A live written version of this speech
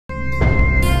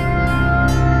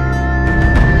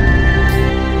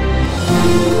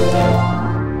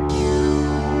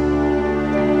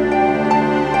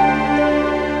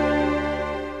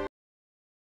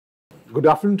Good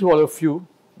afternoon to all of you.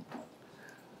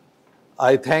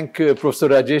 I thank Professor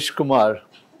Rajesh Kumar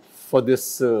for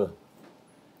this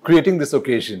creating this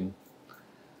occasion,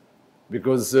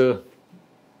 because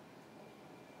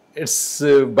it's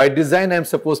by design I'm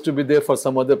supposed to be there for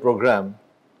some other program.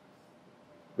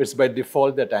 It's by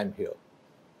default that I'm here.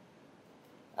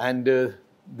 And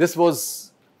this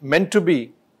was meant to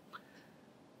be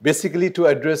basically to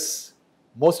address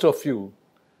most of you.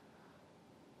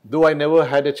 Though I never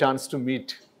had a chance to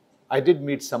meet, I did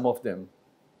meet some of them,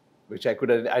 which I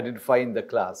could identify in the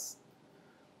class.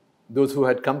 Those who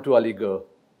had come to Aligarh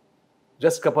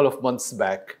just a couple of months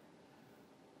back,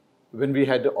 when we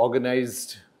had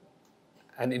organized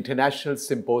an international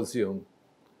symposium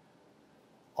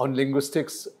on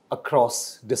linguistics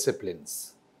across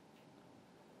disciplines.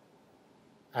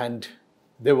 And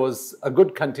there was a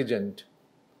good contingent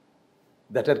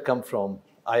that had come from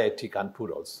IIT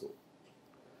Kanpur also,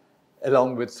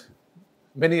 along with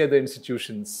many other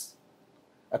institutions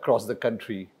across the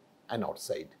country and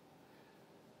outside.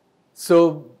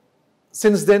 So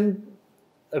since then,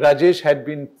 Rajesh had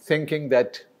been thinking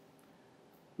that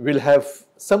we'll have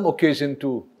some occasion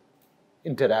to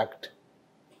interact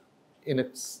in a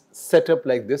setup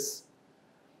like this,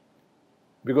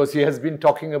 because he has been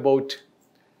talking about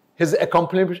his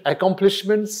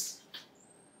accomplishments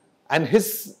and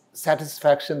his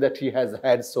satisfaction that he has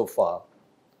had so far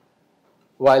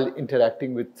while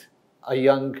interacting with a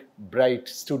young, bright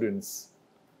students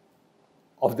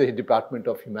of the Department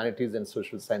of Humanities and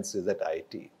Social Sciences at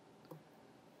IIT.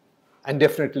 And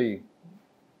definitely,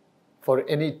 for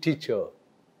any teacher,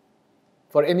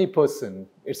 for any person,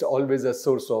 it's always a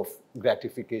source of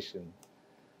gratification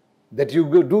that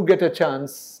you do get a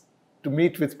chance to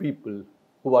meet with people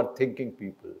who are thinking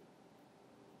people,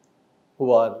 who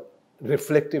are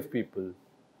reflective people,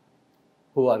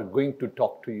 who are going to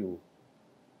talk to you,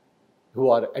 who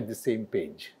are at the same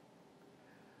page.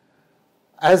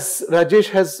 As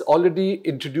Rajesh has already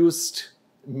introduced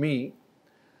me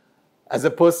as a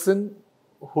person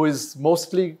who is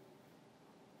mostly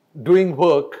doing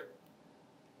work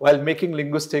while making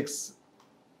linguistics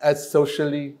as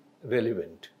socially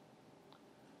relevant.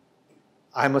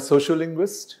 I'm a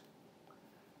sociolinguist.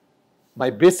 My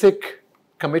basic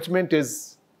commitment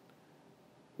is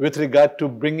with regard to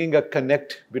bringing a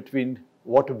connect between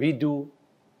what we do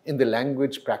in the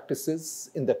language practices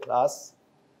in the class,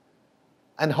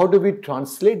 and how do we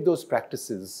translate those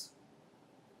practices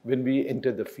when we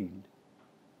enter the field.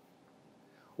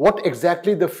 What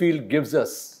exactly the field gives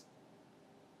us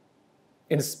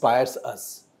inspires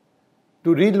us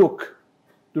to relook,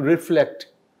 to reflect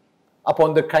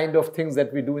upon the kind of things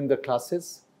that we do in the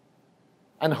classes,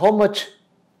 and how much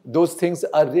those things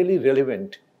are really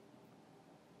relevant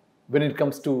when it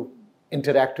comes to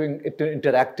interacting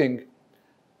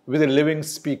with the living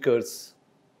speakers,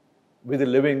 with the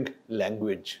living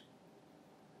language.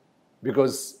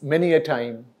 Because many a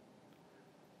time,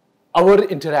 our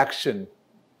interaction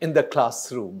in the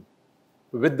classroom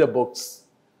with the books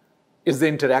is the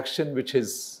interaction which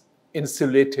is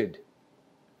insulated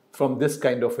from this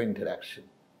kind of interaction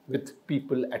with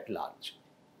people at large.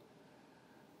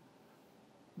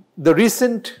 The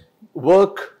recent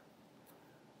work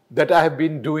that I have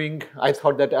been doing, I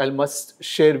thought that I must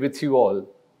share with you all.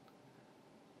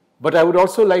 But I would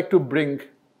also like to bring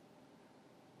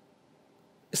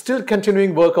still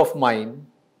continuing work of mine,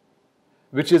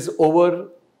 which is over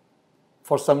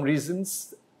for some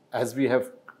reasons, as we have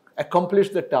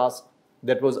accomplished the task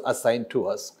that was assigned to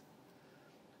us.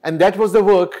 And that was the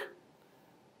work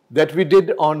that we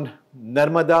did on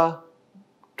Narmada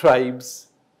tribes,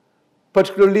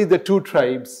 particularly the two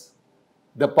tribes,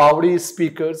 the Pauri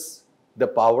speakers, the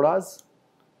Pauras,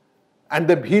 and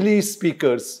the Bhili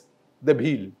speakers, the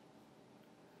Bhil,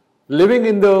 living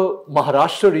in the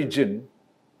Maharashtra region,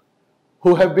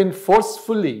 who have been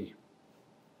forcefully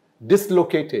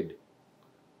dislocated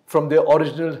from their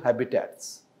original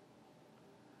habitats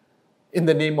in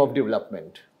the name of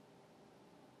development,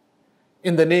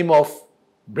 in the name of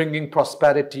bringing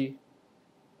prosperity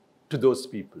to those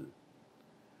people.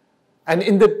 And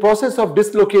in the process of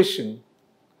dislocation,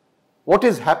 what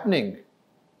is happening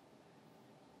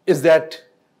is that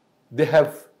they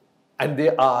have and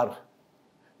they are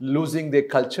losing their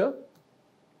culture,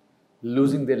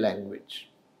 losing their language,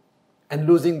 and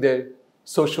losing their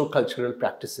socio-cultural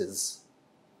practices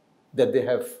that they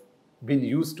have been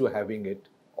used to having it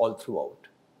all throughout.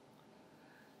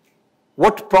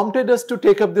 What prompted us to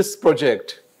take up this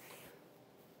project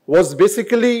was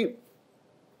basically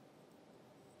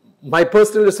my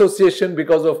personal association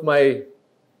because of my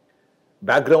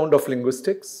background of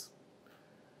linguistics,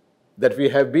 that we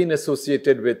have been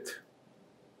associated with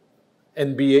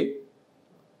NBA,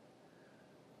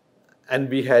 and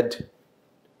we had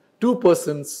two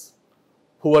persons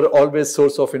who were always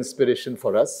source of inspiration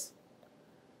for us.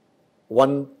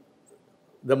 One,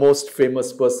 the most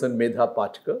famous person, Medha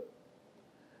Patkar,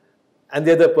 and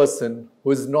the other person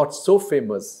who is not so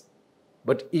famous,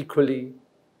 but equally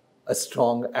a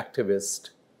strong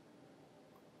activist,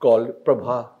 called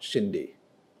Prabha Shinde.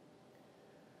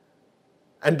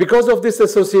 And because of this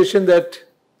association that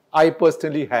I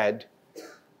personally had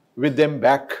with them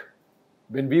back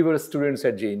when we were students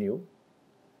at JNU,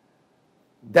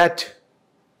 that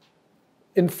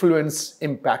influence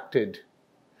impacted,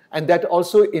 and that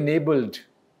also enabled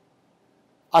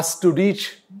us to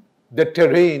reach the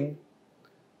terrain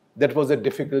that was a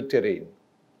difficult terrain.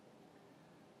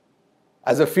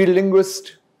 As a field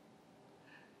linguist,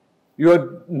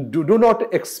 you do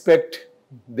not expect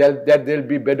that there will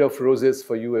be bed of roses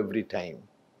for you every time.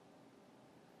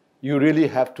 You really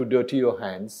have to dirty your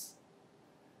hands.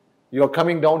 You are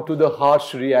coming down to the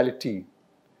harsh reality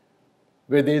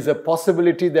where there is a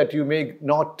possibility that you may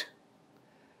not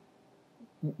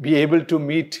be able to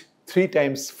meet 3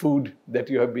 times food that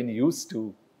you have been used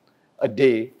to a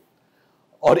day,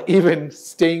 or even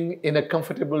staying in a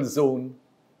comfortable zone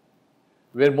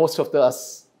where most of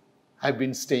us have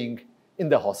been staying in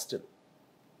the hostel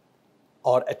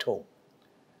or at home.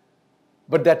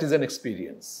 But that is an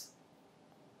experience.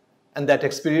 And that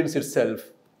experience itself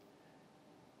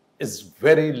is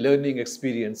very learning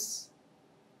experience,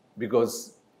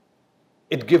 because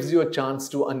it gives you a chance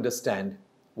to understand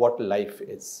what life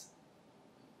is.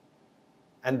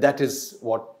 And that is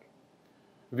what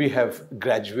we have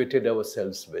graduated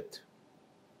ourselves with.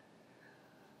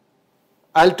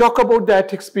 I'll talk about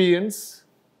that experience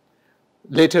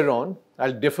later on.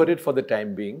 I'll defer it for the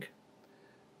time being,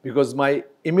 because my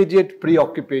immediate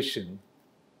preoccupation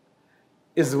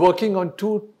is working on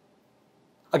two,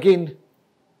 again,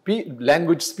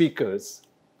 language speakers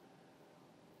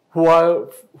who are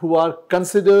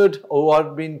considered or are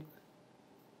being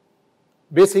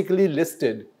basically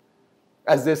listed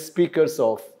as the speakers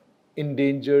of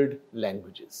endangered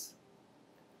languages.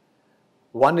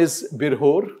 One is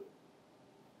Birhor.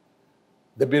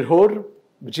 The Birhor,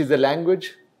 which is a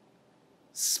language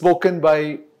spoken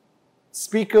by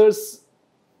speakers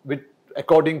which,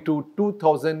 according to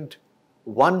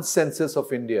 2001 census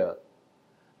of India,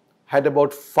 had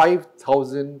about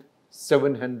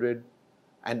 5,700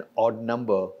 and odd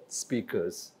number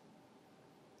speakers,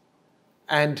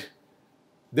 and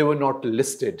they were not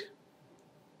listed,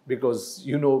 because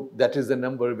you know that is a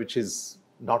number which is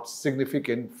not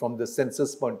significant from the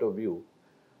census point of view,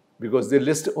 because they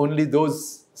list only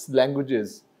those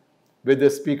languages where the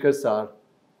speakers are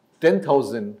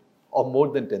 10,000 or more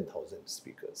than 10,000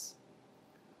 speakers.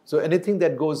 So anything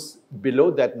that goes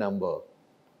below that number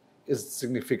is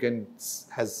significant,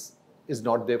 is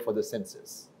not there for the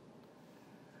census.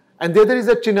 And there is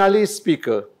a Chinali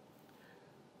speaker,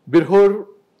 Birhor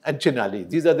and Chinali.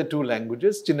 These are the two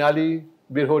languages. Chinali,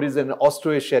 Birhor is an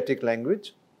Austro-Asiatic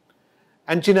language,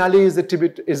 and Chinali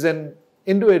is an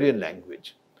Indo-Aryan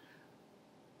language.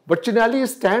 But Chinali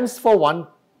stands for one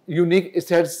unique, it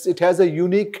has a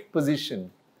unique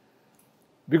position,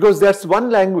 because that's one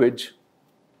language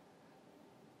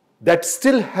that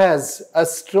still has a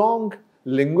strong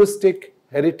linguistic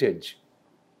heritage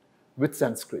with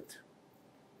Sanskrit.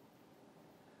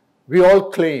 We all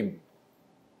claim,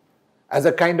 as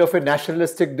a kind of a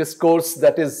nationalistic discourse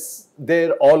that is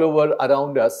there all over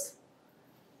around us,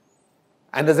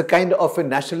 and as a kind of a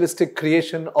nationalistic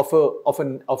creation of a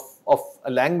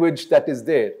language that is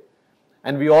there,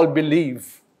 and we all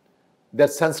believe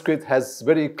that Sanskrit has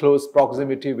very close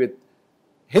proximity with,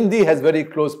 Hindi has very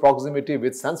close proximity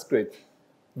with Sanskrit,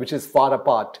 which is far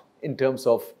apart in terms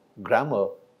of grammar.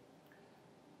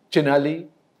 Chinali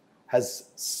has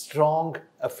strong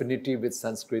affinity with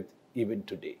Sanskrit even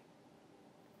today.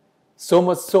 So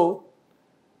much so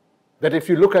that if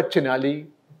you look at Chinali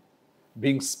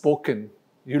being spoken,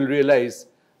 you'll realize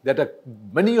that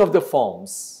many of the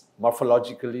forms,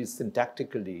 morphologically,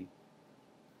 syntactically,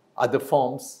 are the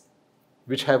forms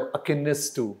which have akinness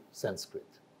to Sanskrit.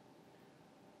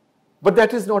 But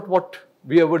that is not what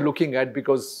we were looking at,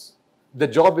 because the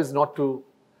job is not to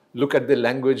look at the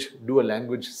language, do a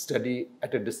language study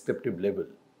at a descriptive level.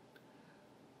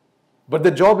 But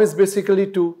the job is basically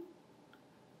to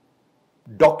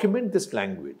document this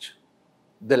language,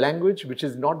 the language which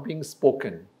is not being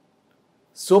spoken,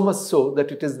 so much so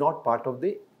that it is not part of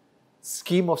the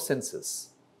scheme of census.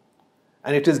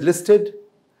 And it is listed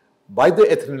by the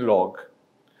ethnologue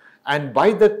and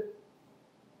by the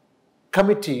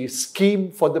committee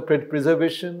scheme for the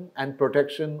preservation and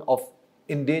protection of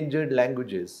endangered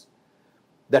languages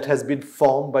that has been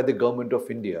formed by the government of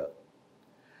India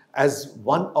as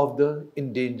one of the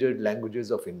endangered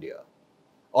languages of India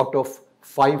out of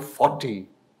 540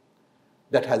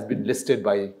 that has been listed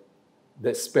by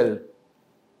the SPELL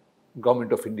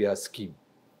Government of India scheme.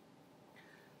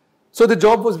 So the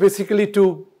job was basically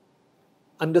to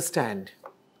understand,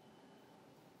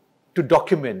 to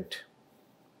document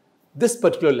this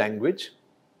particular language,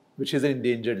 which is an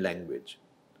endangered language.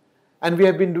 And we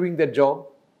have been doing that job.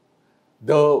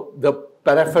 The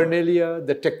paraphernalia,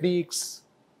 the techniques,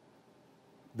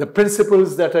 the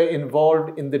principles that are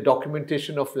involved in the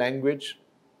documentation of language,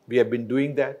 we have been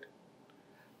doing that.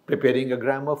 Preparing a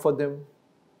grammar for them,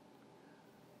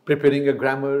 preparing a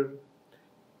grammar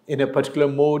in a particular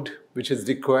mode which is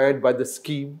required by the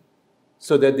scheme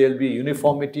so that there will be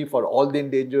uniformity for all the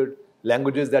endangered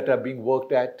languages that are being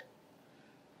worked at.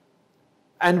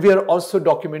 And we are also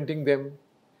documenting them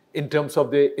in terms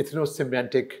of the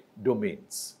ethnosemantic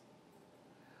domains.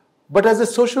 But as a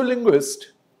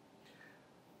sociolinguist,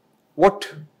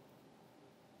 what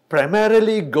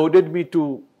primarily goaded me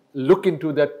to look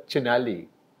into that Chinali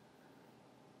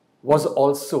was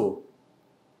also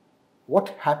what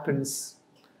happens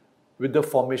with the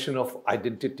formation of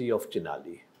identity of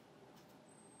Chinali.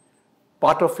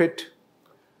 Part of it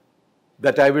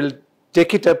that I will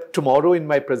take it up tomorrow in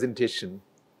my presentation,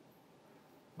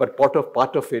 but part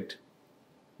of it,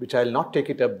 which I will not take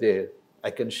it up there, I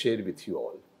can share with you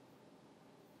all.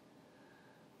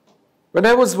 When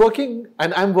I was working,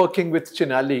 and I'm working with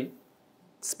Chinali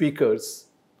speakers,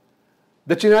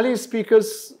 the Chinali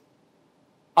speakers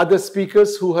are the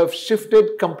speakers who have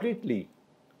shifted completely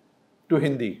to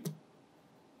Hindi.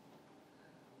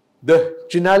 The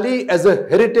Chinali as a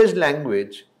heritage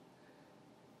language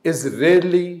is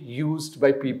rarely used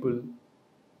by people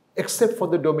except for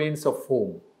the domains of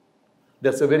home.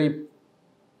 That's a very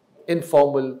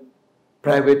informal,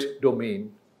 private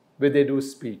domain where they do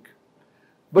speak.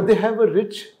 But they have a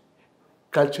rich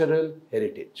cultural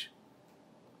heritage.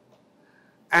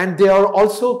 And they are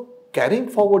also carrying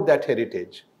forward that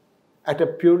heritage at a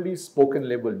purely spoken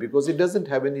level because it doesn't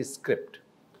have any script.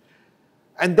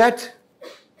 And that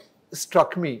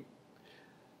struck me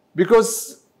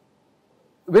because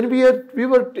when we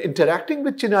were interacting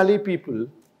with Chinali people,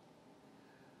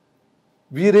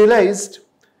 we realized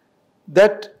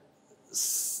that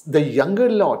the younger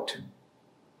lot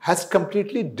has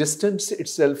completely distanced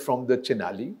itself from the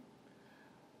Chinali,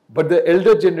 but the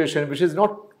elder generation, which is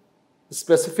not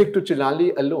specific to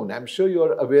Chinali alone, I'm sure you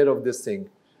are aware of this thing,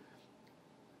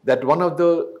 that one of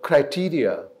the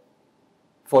criteria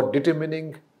for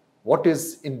determining what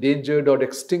is endangered or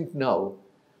extinct now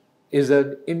is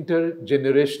an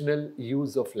intergenerational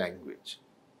use of language.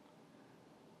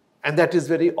 And that is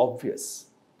very obvious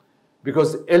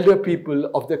because elder people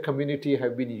of the community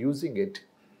have been using it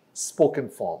spoken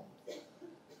form.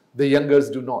 The youngers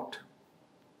do not.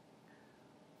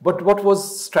 But what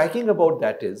was striking about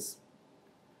that is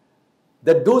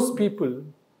that those people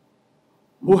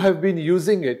who have been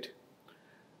using it,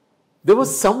 there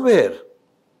was somewhere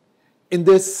in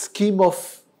this scheme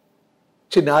of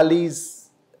Chinali's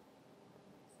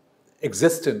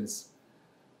existence,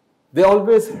 they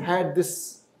always had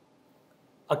this,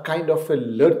 a kind of a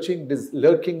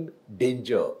lurking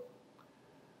danger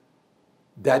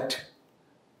that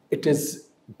it is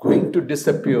going to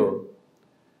disappear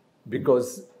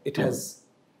because it has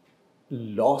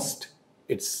lost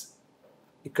its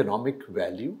economic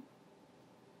value,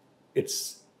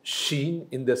 its sheen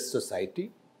in the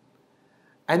society,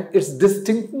 and its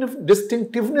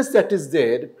distinctiveness that is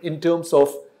there in terms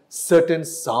of certain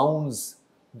sounds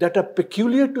that are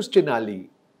peculiar to Chinali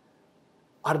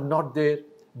are not there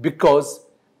because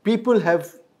people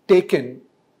have taken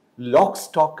lock,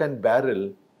 stock and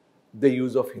barrel the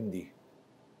use of Hindi,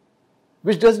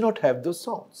 which does not have those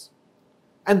sounds.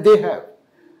 And they have.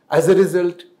 As a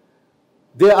result,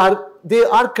 they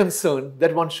are concerned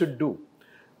that one should do.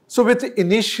 So with the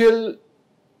initial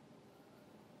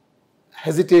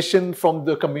hesitation from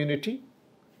the community,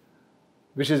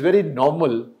 which is very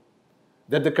normal,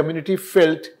 that the community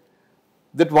felt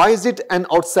that why is it an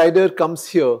outsider comes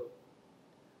here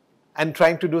and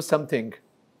trying to do something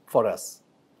for us?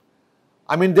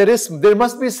 I mean, there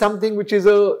must be something which is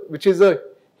a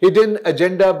hidden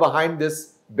agenda behind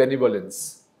this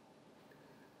benevolence.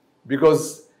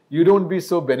 Because you don't be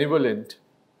so benevolent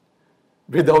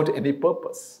without any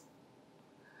purpose.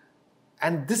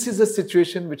 And this is a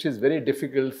situation which is very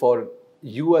difficult for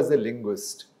you as a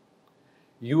linguist,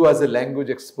 you as a language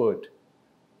expert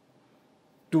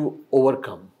to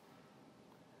overcome.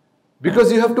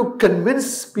 Because you have to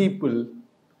convince people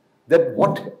that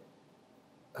what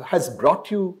has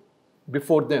brought you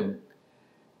before them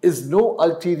is no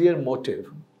ulterior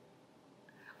motive.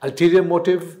 Ulterior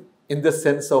motive in the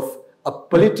sense of a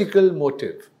political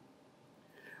motive.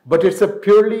 But it's a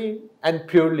purely and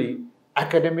purely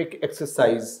academic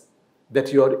exercise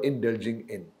that you are indulging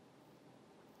in.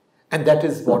 And that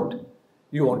is what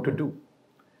you want to do.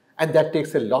 And that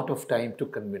takes a lot of time to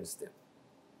convince them.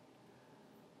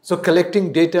 So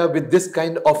collecting data with this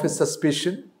kind of a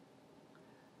suspicion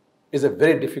is a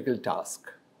very difficult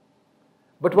task.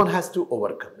 But one has to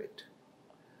overcome it.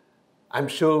 I'm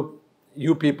sure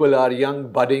you people are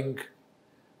young, budding,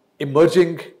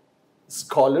 emerging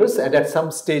scholars, and at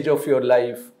some stage of your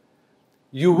life,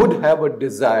 you would have a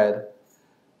desire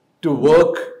to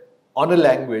work on a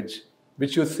language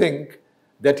which you think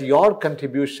that your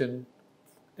contribution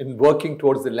in working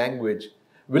towards the language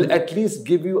will at least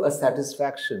give you a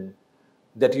satisfaction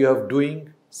that you are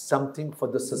doing something for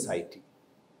the society,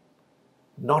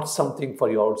 not something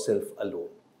for yourself alone.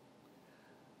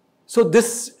 So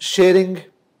this sharing,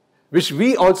 which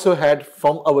we also had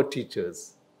from our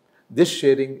teachers, this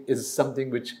sharing is something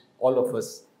which all of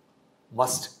us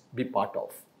must be part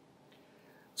of.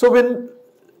 So when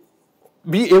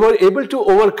we were able to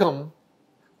overcome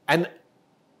and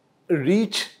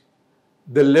reach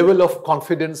the level of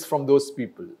confidence from those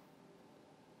people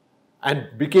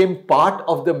and became part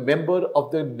of the member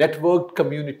of the networked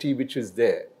community which is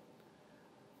there,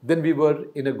 then we were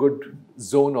in a good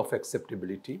zone of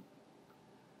acceptability.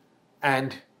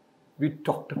 And we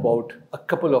talked about a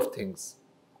couple of things.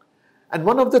 And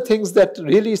one of the things that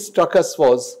really struck us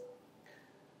was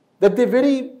that they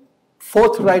very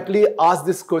forthrightly asked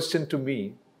this question to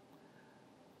me,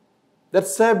 that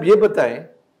Sahab, ye bataye,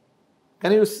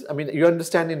 can you, you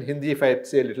understand in Hindi if I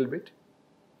say a little bit?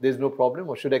 There is no problem,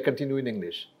 or should I continue in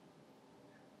English?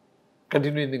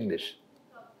 Continue in English.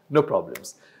 No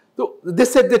problems. So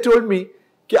they told me,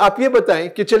 कि आप ये बताएं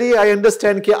कि चलिए I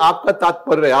understand कि आपका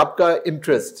तात्पर्य, आपका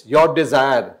interest, your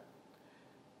desire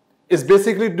is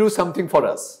basically do something for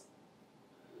us.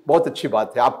 बहुत अच्छी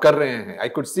बात है, आप कर रहे हैं. I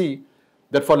could see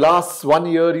that for last 1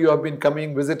 year you have been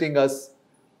coming, visiting us.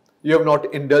 You have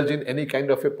not indulged in any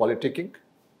kind of a politicking.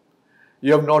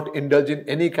 You have not indulged in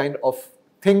any kind of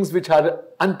things which are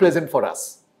unpleasant for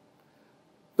us.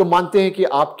 तो मानते हैं कि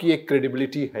आपकी एक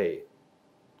credibility है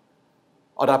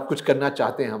और आप कुछ करना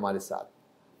चाहते हैं हमारे साथ.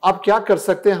 आप क्या कर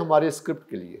सकते हैं हमारे स्क्रिप्ट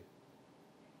के लिए?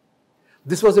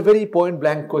 This was a very point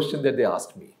blank question that they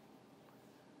asked me.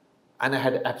 And I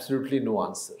had absolutely no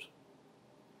answer.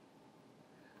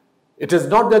 It is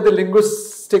not that the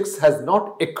linguistics has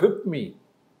not equipped me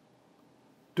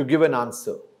to give an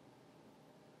answer.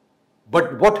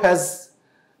 But what has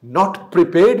not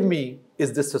prepared me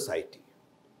is the society.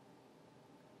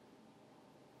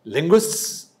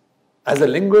 Linguists, as a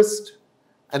linguist,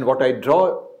 and what I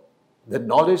draw the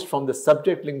knowledge from the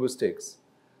subject linguistics,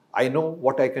 I know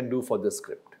what I can do for the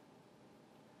script.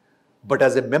 But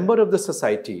as a member of the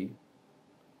society,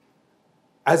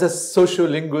 as a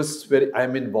sociolinguist where I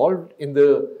am involved in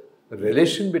the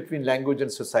relation between language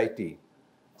and society,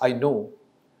 I know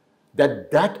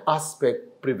that that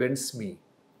aspect prevents me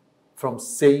from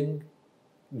saying,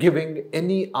 giving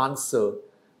any answer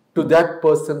to that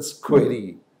person's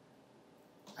query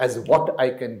as what I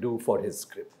can do for his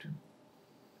script.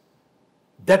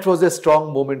 That was a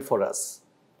strong moment for us,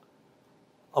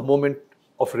 a moment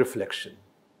of reflection.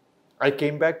 I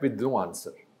came back with no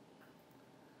answer.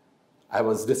 I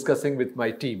was discussing with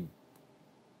my team,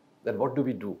 then what do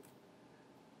we do?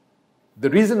 The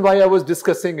reason why I was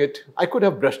discussing it, I could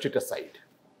have brushed it aside.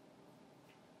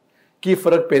 कि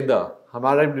फर्क पैदा,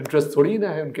 हमारा interest थोड़ी ना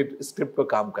है उनके script पर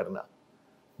काम करना.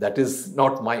 That is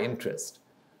not my interest.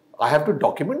 I have to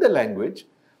document the language.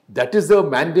 That is the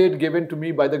mandate given to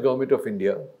me by the government of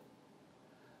India,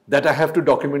 that I have to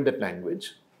document that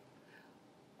language.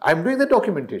 I'm doing the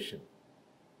documentation.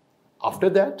 After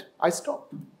that, I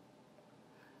stop.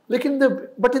 But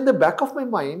in the back of my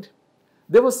mind,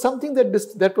 there was something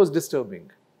that was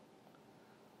disturbing.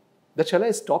 That shall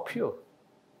I stop here?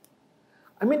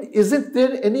 Isn't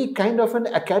there any kind of an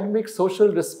academic social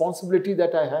responsibility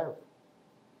that I have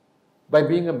by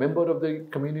being a member of the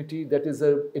community that is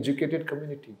an educated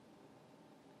community?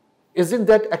 Isn't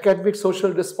that academic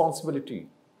social responsibility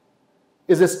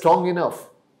is strong enough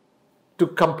to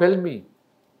compel me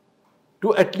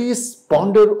to at least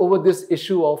ponder over this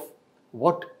issue of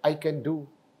what I can do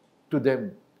to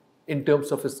them in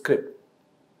terms of a script?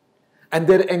 And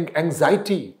their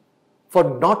anxiety for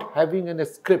not having a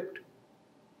script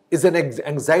is an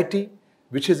anxiety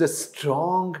which is a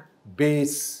strong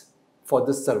base for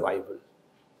the survival.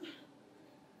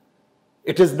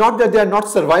 It is not that they are not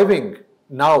surviving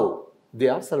now they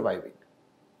are surviving.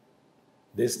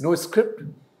 There is no script,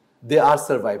 they are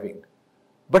surviving.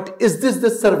 But is this the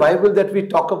survival that we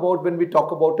talk about when we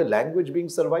talk about a language being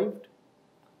survived?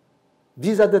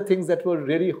 These are the things that were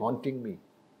really haunting me.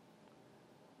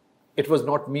 It was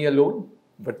not me alone,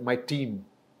 but my team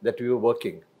that we were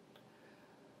working.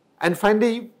 And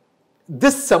finally,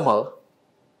 this summer,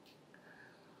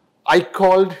 I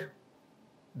called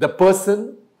the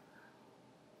person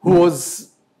who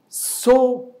was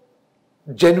so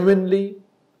genuinely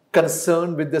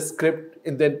concerned with the script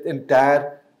in the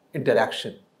entire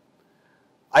interaction.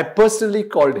 I personally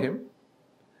called him.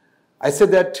 I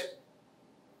said that,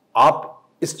 "Aap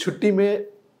is छुट्टी में,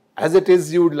 as it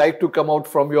is, you would like to come out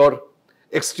from your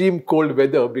extreme cold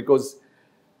weather, because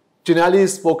Chinali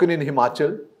is spoken in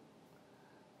Himachal,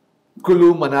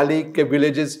 Kulu, Manali के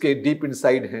villages के deep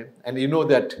inside हैं, and you know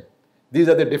that these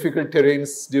are the difficult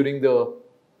terrains during the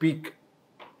peak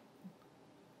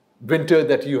winter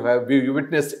that you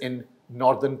witness in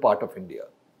northern part of India."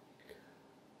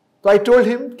 तो I told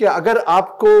him कि अगर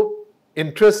आपको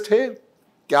interest है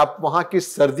कि आप वहाँ की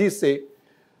सर्दी से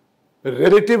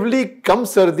रिलेटिवली कम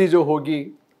सर्दी जो होगी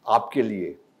आपके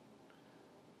लिए,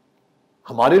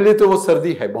 हमारे लिए तो वो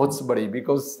सर्दी है बहुत बड़ी,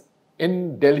 because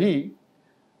in Delhi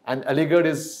and Aligarh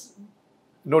is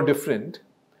no different.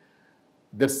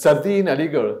 The सर्दी इन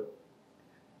Aligarh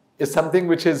is something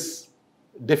which is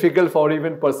difficult for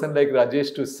even person like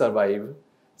Rajesh to survive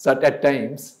at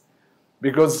times,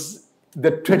 because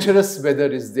the treacherous weather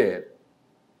is there.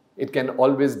 It can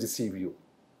always deceive you.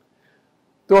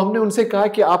 तो हमने उनसे कहा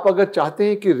कि आप अगर चाहते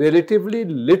हैं कि relatively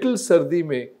little सर्दी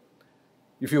में,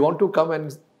 if you want to come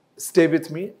and stay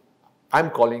with me, I'm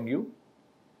calling you.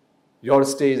 Your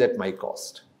stay is at my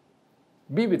cost.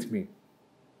 Be with me.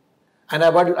 And I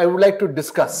would like to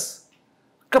discuss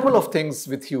couple of things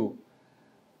with you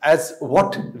as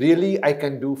what really I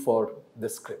can do for the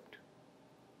script,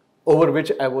 over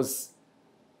which I was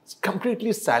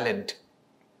completely silent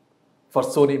for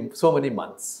so many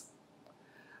months.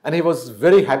 And he was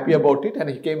very happy about it, and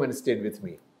he came and stayed with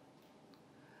me.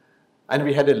 And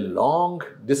we had a long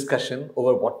discussion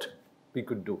over what we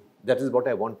could do. That is what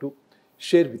I want to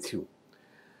share with you,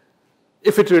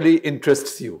 if it really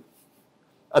interests you.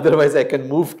 Otherwise, I can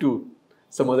move to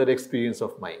some other experience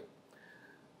of mine.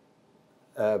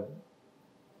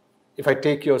 If I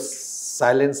take your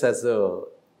silence as a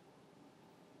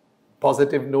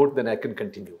positive note, then I can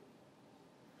continue.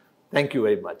 Thank you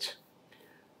very much.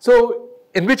 So,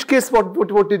 in which case, what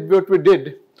we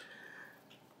did,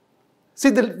 see,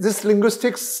 this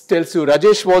linguistics tells you,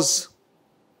 Rajesh was,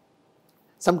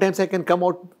 sometimes I can come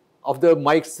out of the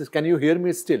mics, can you hear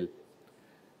me still?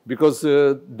 Because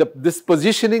this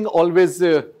positioning always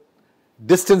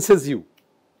distances you,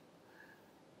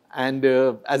 and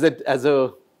as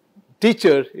a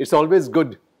teacher, it's always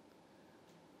good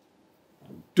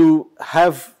to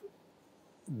have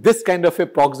this kind of a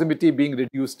proximity being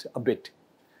reduced a bit,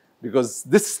 because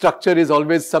this structure is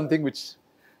always something which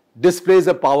displays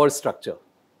a power structure.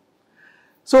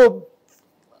 So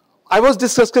I was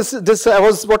discussing this,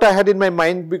 was what I had in my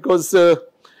mind, because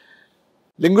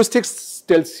linguistics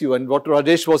tells you, and what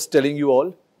Rajesh was telling you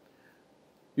all,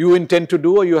 you intend to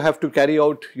do, or you have to carry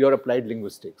out your applied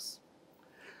linguistics.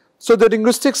 So the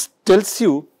linguistics tells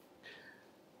you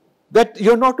that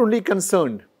you're not only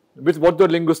concerned with what the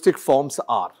linguistic forms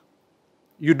are.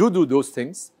 You do those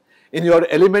things. In your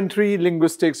elementary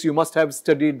linguistics, you must have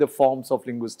studied the forms of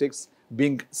linguistics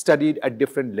being studied at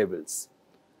different levels.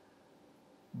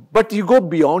 But you go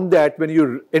beyond that when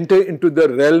you enter into the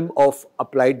realm of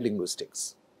applied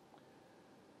linguistics.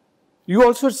 You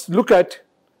also look at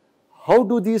how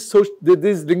do these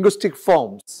linguistic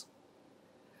forms,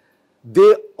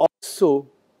 they also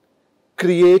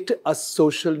create a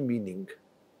social meaning.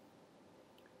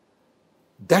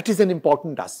 That is an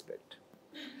important aspect.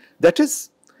 That is,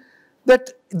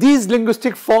 that these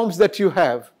linguistic forms that you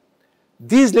have,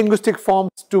 these linguistic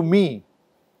forms to me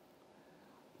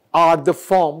are the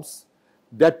forms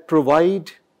that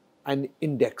provide an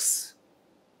index.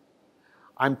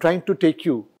 I'm trying to take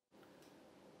you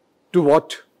to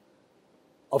what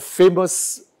a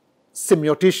famous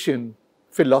semiotician,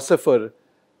 philosopher,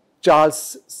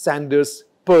 Charles Sanders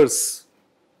Peirce,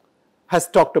 has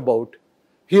talked about.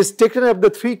 He has taken up the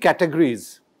 3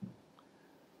 categories: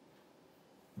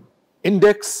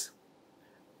 index,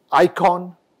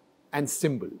 icon, and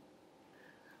symbol.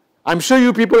 I'm sure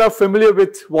you people are familiar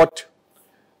with what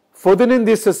Ferdinand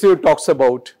de Saussure talks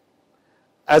about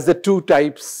as the 2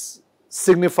 types,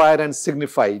 signifier and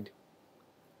signified,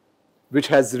 which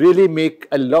has really made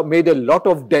a lot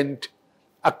of dent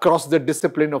across the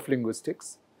discipline of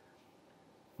linguistics.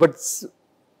 But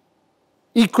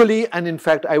Equally, and in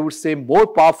fact, I would say more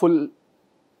powerful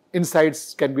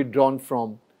insights can be drawn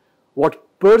from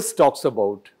what Peirce talks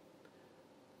about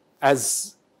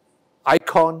as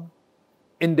icon,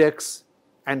 index,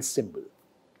 and symbol.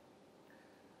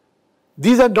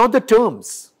 These are not the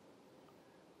terms,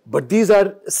 but these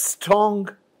are strong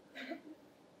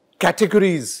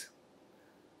categories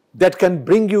that can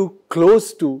bring you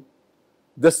close to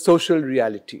the social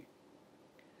reality.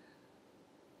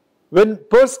 When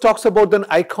Peirce talks about an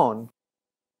icon,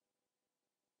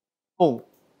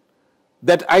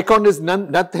 that icon is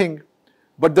nothing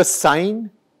but the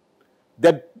sign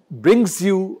that brings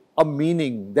you a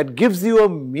meaning, that gives you a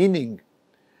meaning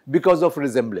because of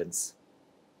resemblance.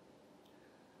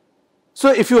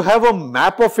 So if you have a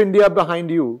map of India behind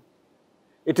you,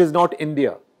 it is not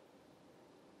India,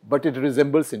 but it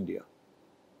resembles India.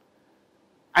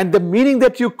 And the meaning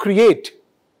that you create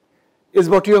is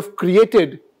what you have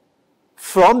created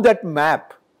from that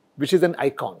map, which is an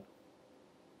icon.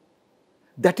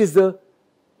 That is the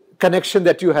connection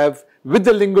that you have with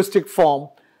the linguistic form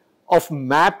of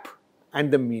map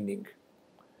and the meaning.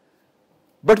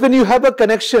 But when you have a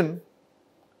connection,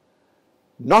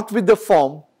 not with the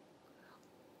form,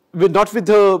 not with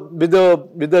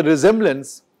the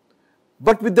resemblance,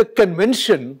 but with the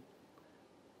convention,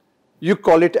 you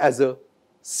call it as a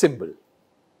symbol.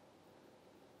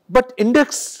 But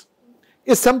index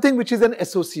is something which is an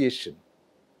association.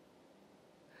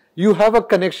 You have a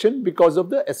connection because of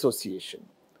the association.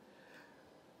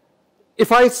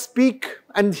 If I speak,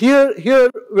 and here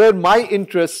where my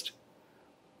interest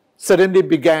suddenly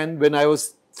began when I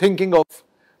was thinking of,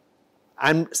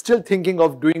 I'm still thinking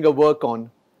of doing a work on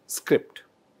script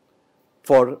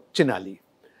for Chinali.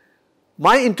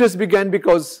 My interest began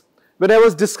because when I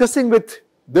was discussing with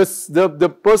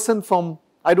the person from,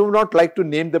 I do not like to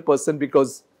name the person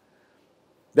because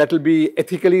that will be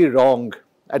ethically wrong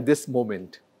at this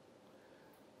moment.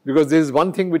 Because there is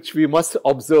one thing which we must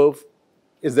observe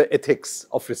is the ethics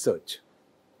of research.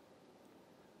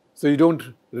 So you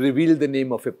don't reveal the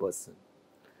name of a person.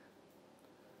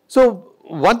 So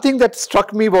one thing that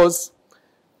struck me was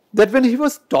that when he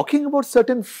was talking about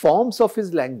certain forms of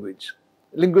his language,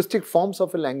 linguistic forms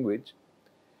of a language,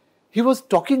 he was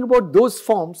talking about those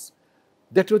forms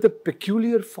that were the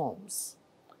peculiar forms,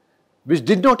 which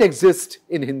did not exist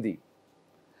in Hindi.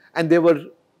 And they were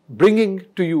bringing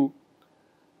to you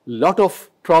a lot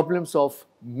of problems of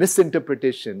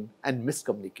misinterpretation and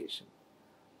miscommunication.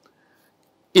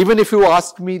 Even if you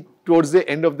ask me towards the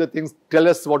end of the things, tell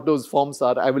us what those forms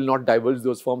are, I will not divulge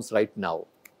those forms right now.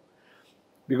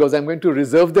 Because I'm going to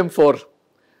reserve them for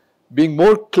being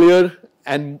more clear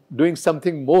and doing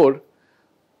something more,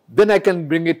 then I can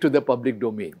bring it to the public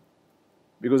domain.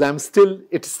 Because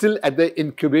it's still at the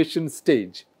incubation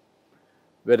stage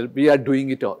where we are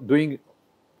doing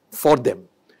for them.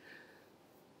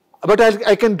 But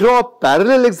I can draw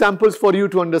parallel examples for you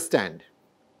to understand,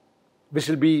 which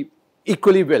will be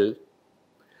equally well.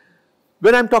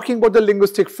 When I'm talking about the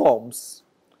linguistic forms,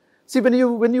 see, when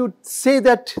you say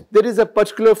that there is a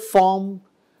particular form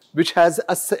which has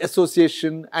an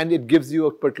association and it gives you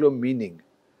a particular meaning,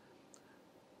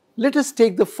 let us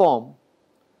take the form.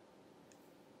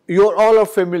 You all are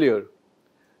familiar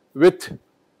with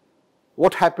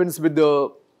what happens with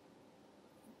the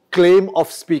claim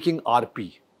of speaking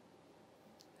RP.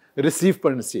 Received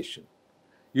pronunciation.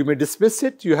 You may dismiss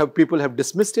it, people have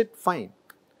dismissed it, fine.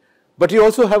 But you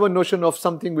also have a notion of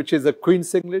something which is a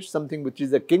Queen's English, something which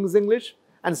is a King's English,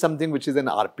 and something which is an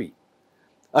RP,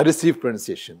 a received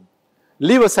pronunciation.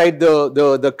 Leave aside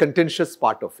the contentious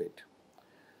part of it.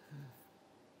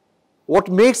 What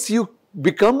makes you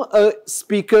become a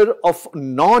speaker of a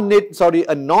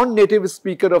non-native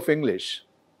speaker of English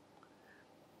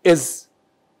is,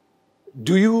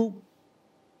 do you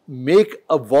make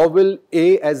a vowel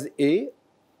A as A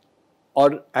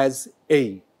or as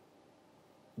A?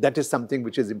 That is something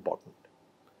which is important.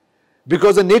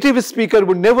 Because a native speaker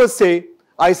would never say,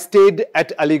 I stayed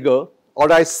at Aligarh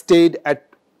or I stayed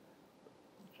at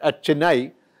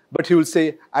Chennai, but he will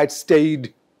say, I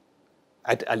stayed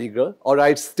at Aligarh or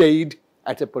I stayed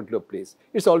at a particular place.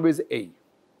 It's always A.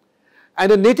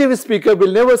 And a native speaker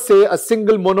will never say a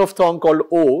single monophthong called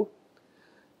O.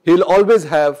 He'll always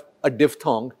have a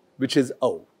diphthong, which is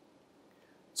O.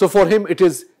 So for him it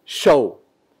is show.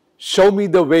 Show me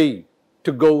the way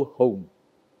to go home.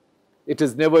 It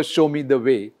is never show me the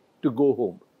way to go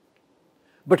home.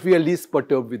 But we are least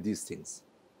perturbed with these things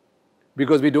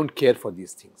because we don't care for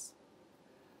these things.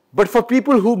 But for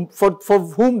people for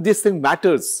whom this thing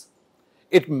matters,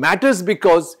 it matters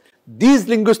because these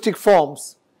linguistic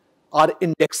forms are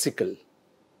indexical.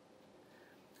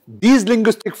 These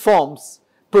linguistic forms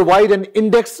provide an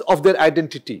index of their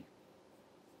identity.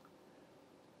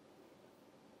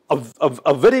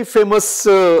 A very famous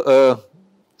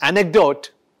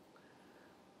anecdote,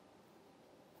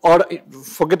 or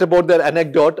forget about that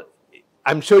anecdote,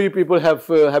 I'm sure you people have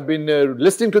been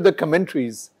listening to the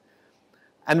commentaries,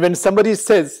 and when somebody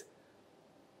says,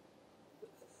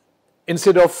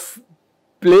 instead of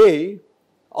play,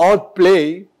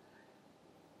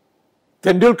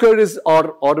 Tendulkar is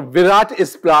or Virat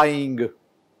is plying.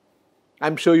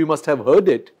 I'm sure you must have heard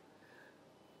it.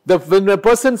 When a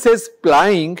person says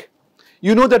plying,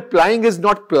 you know that plying is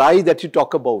not ply that you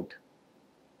talk about.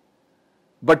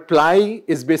 But ply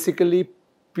is basically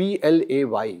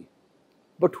P-L-A-Y.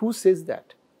 But who says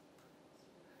that?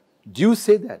 Do you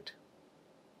say that?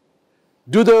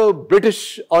 Do the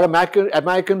British or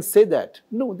Americans say that?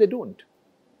 No, they don't.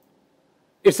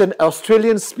 It's an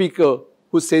Australian speaker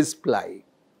who says ply.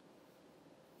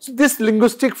 So this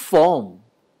linguistic form,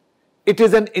 it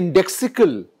is an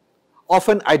indexical of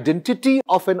an identity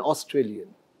of an Australian.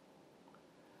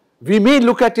 We may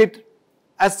look at it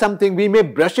as something, we may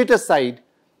brush it aside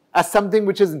as something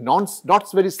which is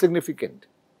not very significant.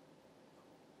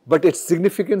 But its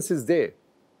significance is there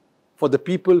for the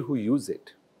people who use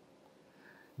it.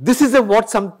 This is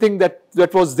something that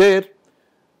was there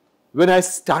when I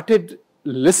started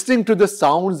listening to the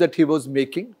sounds that he was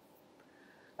making.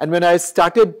 And when I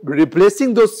started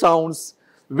replacing those sounds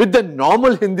with the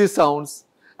normal Hindi sounds,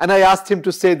 and I asked him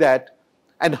to say that,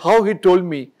 and how he told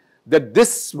me that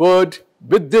this word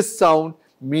with this sound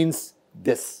means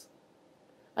this.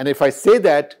 And if I say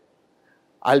that,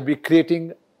 I'll be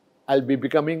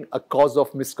becoming a cause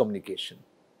of miscommunication.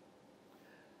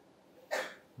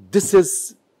 This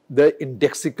is the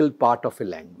indexical part of a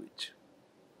language.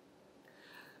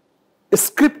 A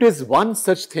script is one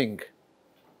such thing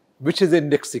which is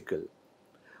indexical.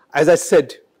 As I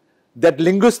said, that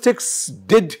linguistics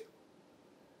did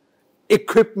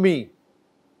equip me,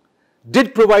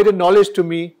 did provide a knowledge to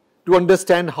me to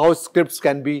understand how scripts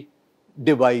can be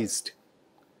devised.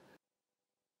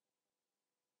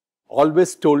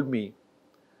 Always told me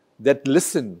that,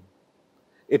 listen,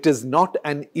 it is not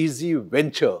an easy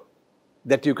venture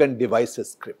that you can devise a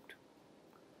script.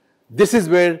 This is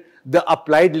where the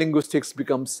applied linguistics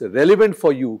becomes relevant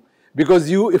for you,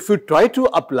 because if you try to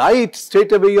apply it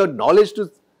straight away, your knowledge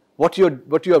to what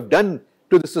you have done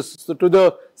to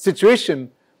the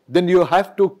situation, then you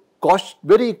have to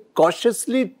very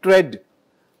cautiously tread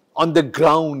on the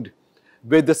ground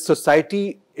where the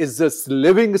society is a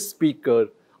living speaker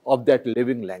of that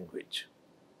living language.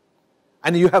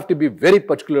 And you have to be very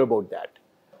particular about that.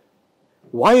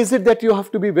 Why is it that you have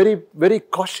to be very, very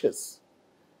cautious?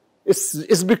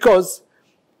 It's because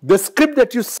the script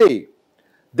that you say,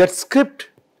 that script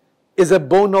is a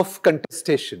bone of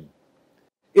contestation,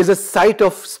 is a site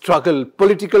of struggle,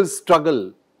 political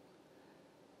struggle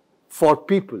for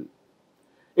people.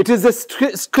 It is a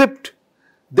script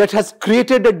that has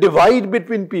created a divide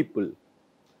between people.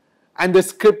 And the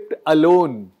script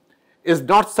alone is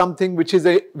not something which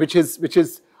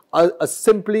is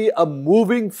simply a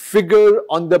moving figure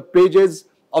on the pages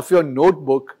of your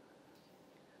notebook,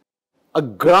 a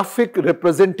graphic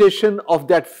representation of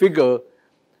that figure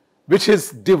which is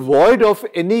devoid of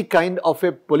any kind of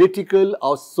a political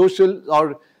or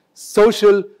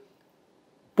social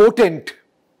potent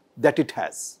that it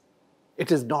has.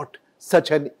 It is not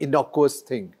such an innocuous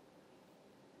thing.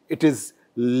 It is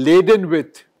laden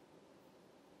with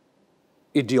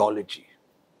ideology.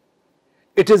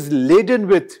 It is laden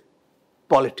with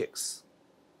politics.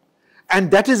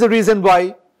 And that is the reason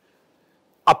why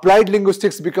applied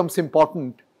linguistics becomes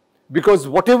important, because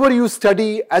whatever you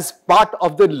study as part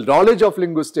of the knowledge of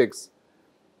linguistics,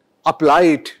 apply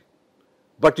it,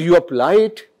 but you apply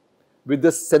it with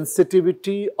the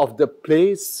sensitivity of the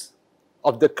place,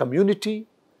 of the community,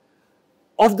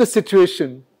 of the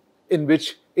situation in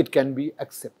which it can be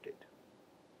accepted.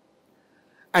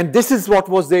 And this is what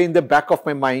was there in the back of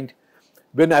my mind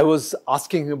when I was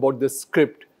asking him about this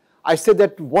script. I said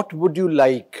that, what would you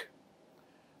like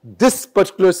this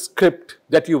particular script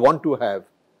that you want to have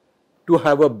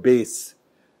a base?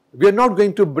 We are not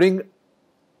going to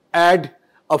add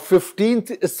a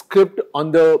 15th script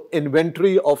on the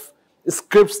inventory of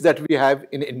scripts that we have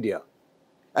in India.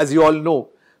 As you all know,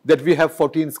 that we have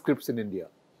 14 scripts in India.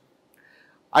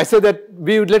 I said that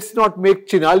let's not make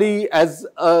Chinali as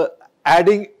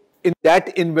adding in that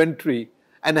inventory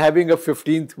and having a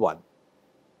 15th one.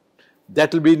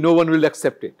 That will be, no one will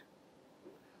accept it.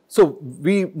 So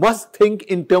we must think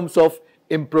in terms of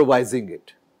improvising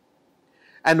it.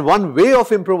 And one way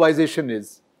of improvisation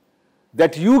is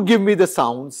that you give me the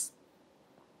sounds,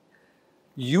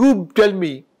 You tell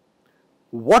me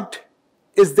what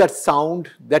is that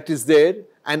sound that is there,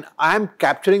 and I am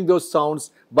capturing those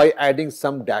sounds by adding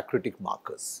some diacritic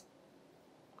markers.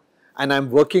 And I'm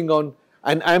working on,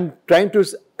 and I'm trying to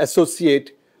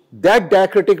associate that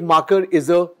diacritic marker is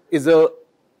a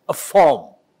form.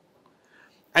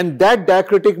 And that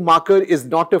diacritic marker is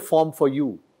not a form for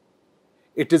you.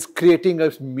 It is creating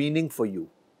a meaning for you.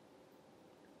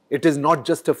 It is not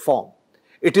just a form.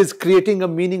 It is creating a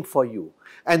meaning for you.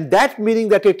 And that meaning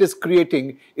that it is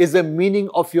creating is a meaning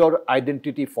of your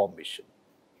identity formation.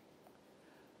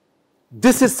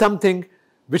 This is something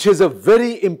which is a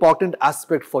very important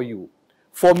aspect for you.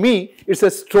 For me, it's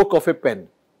a stroke of a pen.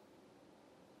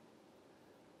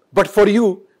 But for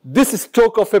you, this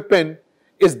stroke of a pen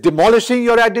is demolishing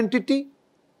your identity.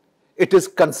 It is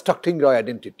constructing your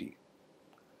identity.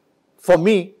 For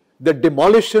me, the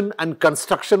demolition and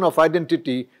construction of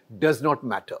identity does not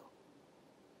matter.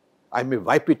 I may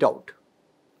wipe it out.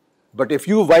 But if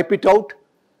you wipe it out,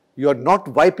 you are not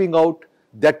wiping out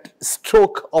that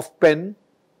stroke of pen,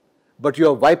 but you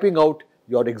are wiping out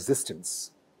your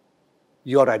existence,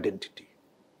 your identity.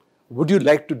 Would you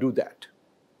like to do that?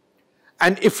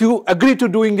 And if you agree to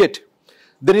doing it,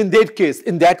 then in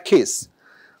that case,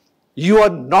 you are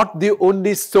not the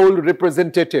only sole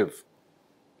representative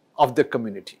of the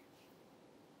community.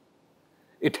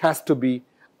 It has to be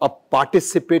a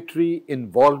participatory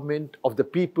involvement of the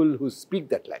people who speak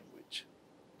that language.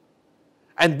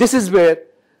 And this is where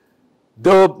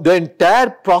the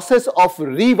entire process of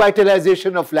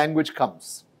revitalization of language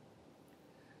comes.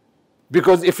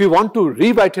 Because if you want to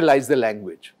revitalize the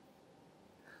language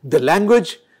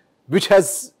which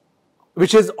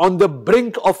is on the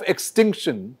brink of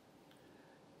extinction,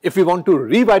 if you want to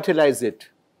revitalize it,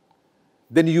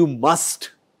 then you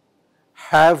must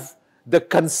have the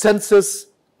consensus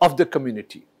of the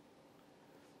community.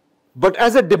 But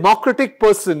as a democratic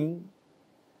person,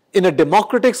 in a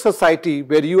democratic society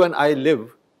where you and I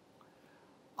live,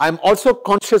 I'm also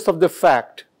conscious of the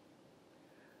fact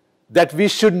that we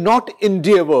should not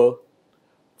endeavor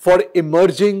for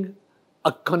emerging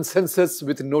a consensus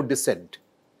with no dissent.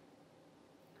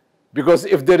 Because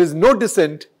if there is no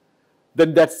dissent,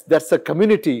 then that's a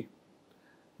community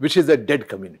which is a dead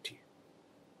community.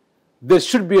 There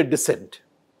should be a dissent.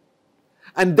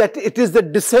 And that it is the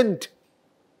dissent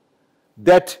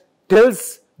that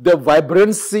tells the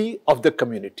vibrancy of the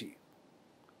community.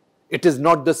 It is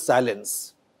not the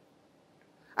silence.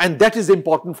 And that is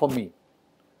important for me.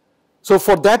 So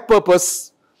for that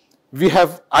purpose, we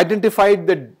have identified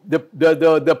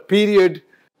the period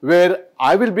where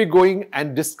I will be going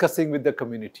and discussing with the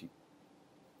community,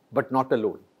 but not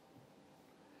alone.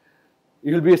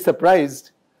 You will be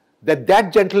surprised that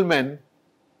that gentleman,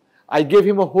 I gave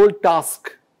him a whole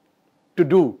task to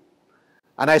do.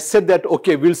 And I said that,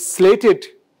 okay, we'll slate it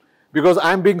because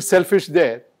I'm being selfish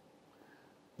there.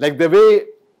 Like the way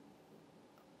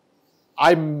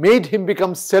I made him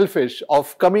become selfish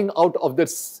of coming out of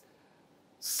this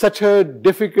such a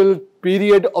difficult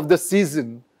period of the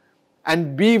season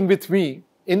and being with me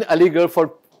in Aligarh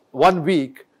for 1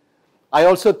 week, I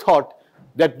also thought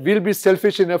that we'll be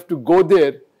selfish enough to go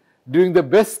there during the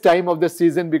best time of the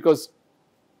season, because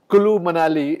Kulu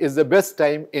Manali is the best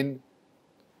time in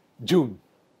June,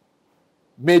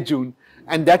 May, June.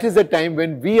 And that is the time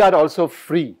when we are also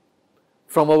free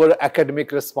from our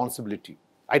academic responsibility.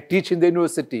 I teach in the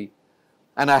university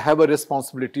and I have a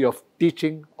responsibility of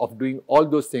teaching, of doing all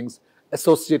those things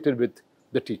associated with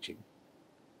the teaching.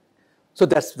 So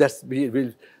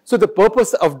so the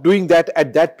purpose of doing that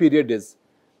at that period is,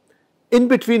 in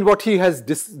between what he has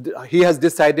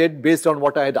decided based on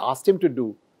what I had asked him to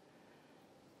do,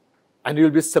 and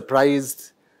you'll be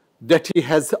surprised that he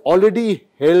has already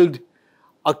held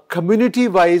a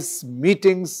community-wise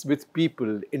meetings with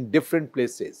people in different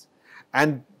places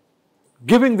and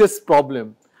giving this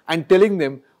problem and telling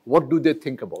them what do they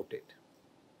think about it.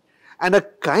 And a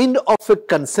kind of a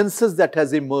consensus that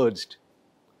has emerged.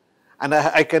 And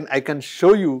I can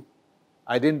show you.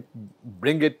 I didn't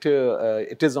bring it.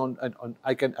 It is on.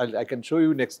 I can show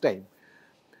you next time.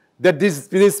 That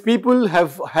these people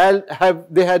had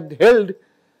held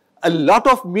a lot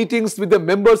of meetings with the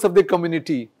members of the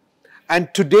community,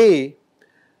 and today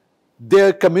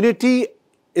their community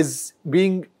is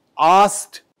being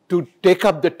asked to take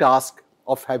up the task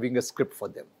of having a script for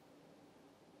them.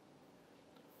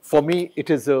 For me, it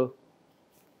is a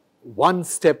one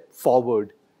step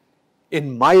forward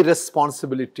in my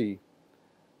responsibility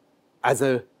as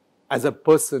a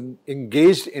person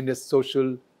engaged in a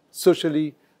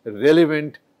socially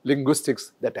relevant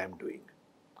linguistics that I am doing.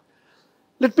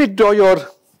 Let me draw your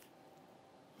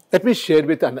Let me share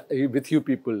with you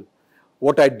people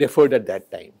what I deferred at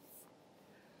that time.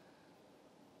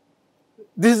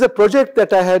 This is a project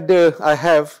that I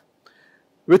have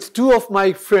with two of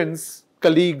my friends,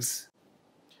 colleagues,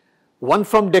 one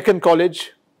from Deccan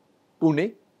College,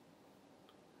 Pune,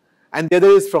 and the other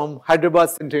is from Hyderabad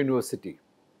Central University.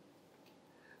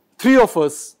 Three of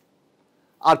us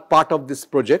are part of this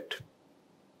project,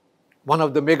 one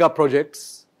of the mega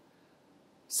projects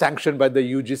sanctioned by the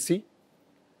UGC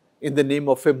in the name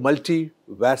of a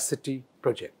multi-varsity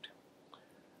project.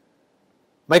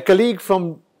 My colleague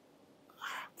from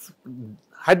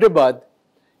Hyderabad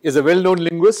is a well-known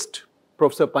linguist,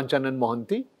 Professor Panchanan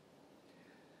Mohanty,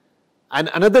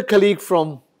 and another colleague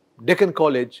from Deccan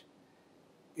College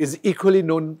is equally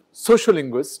known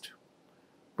sociolinguist,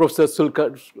 Professor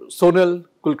Sonal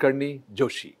Kulkarni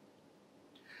Joshi.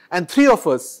 And three of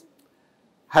us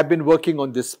have been working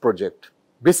on this project,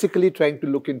 basically trying to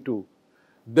look into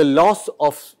the loss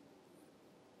of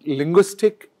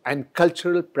linguistic and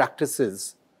cultural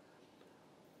practices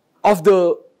of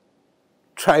the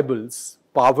tribals,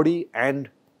 Pavadi and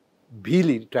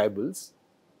Bhili tribals,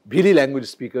 Bhili language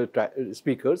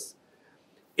speakers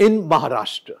in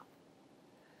Maharashtra.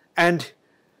 And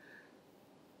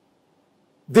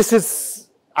this is,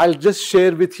 I'll just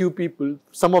share with you people,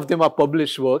 some of them are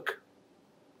published work,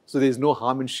 so there is no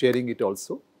harm in sharing it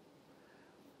also.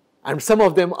 And some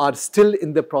of them are still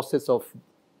in the process of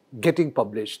getting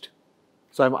published.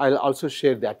 So I'll also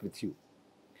share that with you.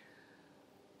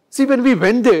 See, when we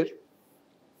went there,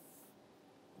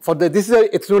 this is an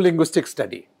ethno-linguistic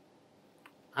study.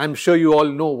 I'm sure you all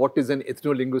know what is an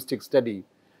ethno-linguistic study,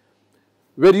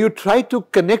 where you try to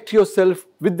connect yourself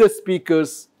with the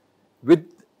speakers,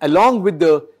 along with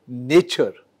the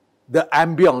nature, the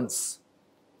ambience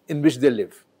in which they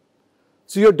live.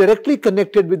 So you're directly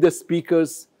connected with the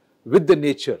speakers, with the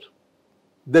nature,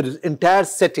 the entire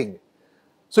setting.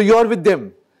 So you're with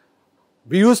them.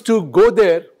 We used to go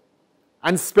there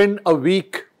and spend a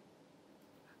week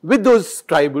with those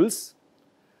tribals,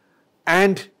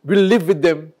 and we'll live with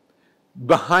them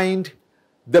behind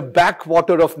the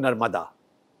backwater of Narmada.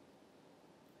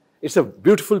 It's a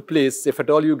beautiful place. If at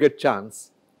all you get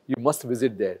chance, you must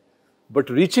visit there.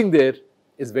 But reaching there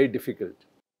is very difficult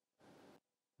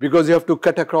because you have to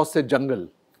cut across a jungle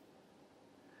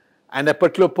and a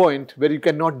particular point where you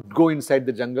cannot go inside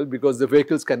the jungle because the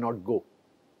vehicles cannot go.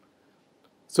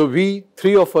 So we,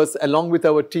 three of us, along with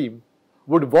our team,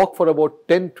 would walk for about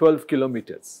 10-12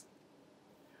 kilometers.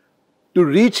 To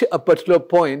reach a particular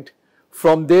point,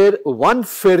 from there, one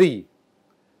ferry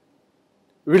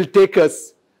will take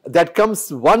us, that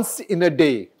comes once in a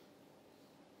day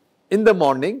in the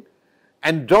morning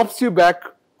and drops you back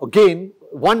again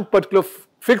one particular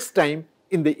fixed time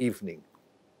in the evening.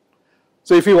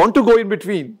 So if you want to go in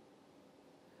between,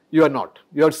 you are not.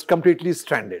 You are completely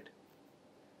stranded.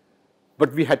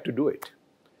 But we had to do it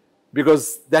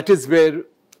because that is where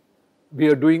we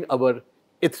are doing our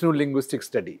ethno-linguistic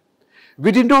study.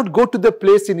 We did not go to the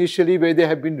place initially where they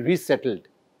have been resettled.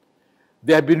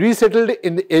 They have been resettled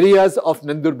in areas of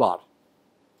Nandurbar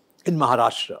in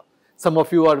Maharashtra. Some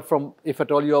of you are from, if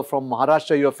at all you are from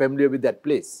Maharashtra, you are familiar with that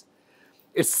place.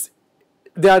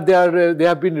 They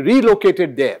have been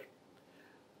relocated there.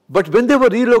 But when they were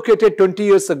relocated 20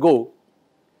 years ago,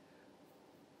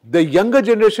 the younger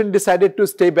generation decided to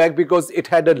stay back because it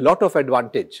had a lot of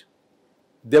advantage.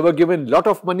 They were given a lot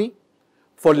of money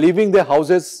for leaving their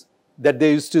houses that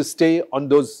they used to stay on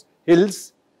those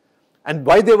hills. And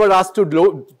why they were asked to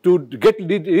get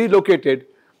relocated?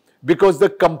 Because the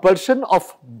compulsion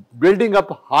of building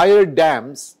up higher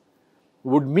dams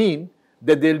would mean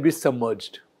that they will be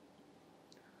submerged.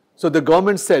 So the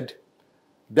government said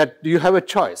that you have a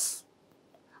choice.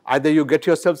 Either you get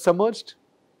yourself submerged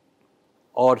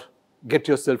or get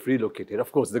yourself relocated.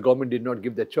 Of course, the government did not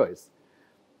give that choice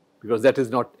because that is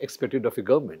not expected of a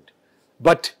government.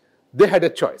 But they had a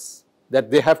choice that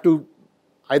they have to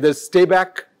either stay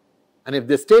back, and if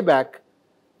they stay back,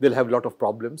 they'll have a lot of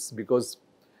problems because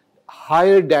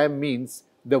higher dam means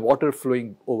the water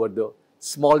flowing over the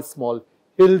small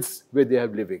hills where they are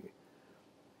living.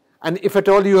 And if at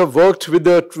all you have worked with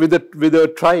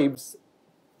the tribes,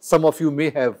 some of you may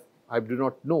have, I do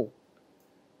not know.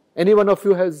 Any one of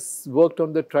you has worked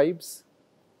on the tribes?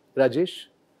 Rajesh,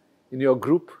 in your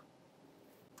group?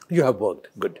 You have worked,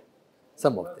 good.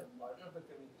 Some of them. Part of the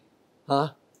community. Huh?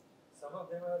 Some of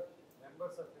them are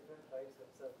members of different tribes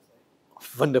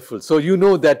themselves. Wonderful. So you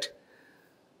know that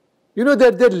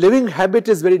their living habit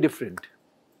is very different.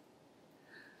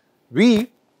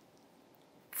 We,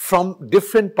 from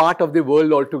different part of the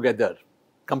world altogether,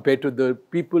 compared to the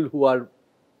people who are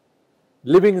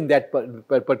living in that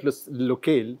particular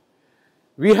locale,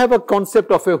 we have a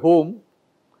concept of a home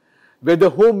where the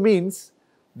home means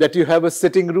that you have a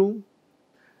sitting room,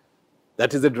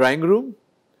 that is a drawing room,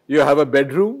 you have a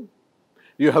bedroom,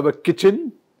 you have a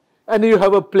kitchen, and you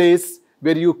have a place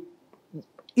where you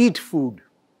eat food.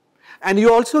 And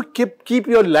you also keep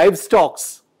your livestock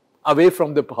away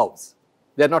from the house.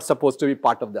 They are not supposed to be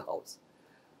part of the house.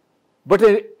 But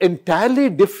an entirely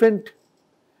different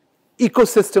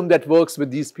ecosystem that works with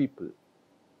these people,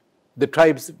 the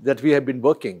tribes that we have been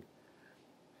working.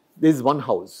 There is one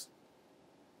house.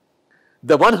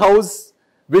 The one house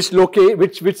in which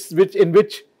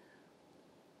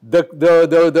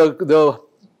the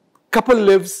couple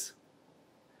lives,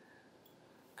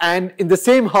 and in the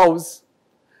same house,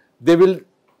 there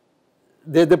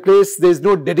is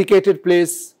no dedicated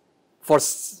place for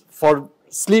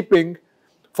sleeping,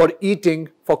 for eating,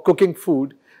 for cooking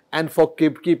food, and for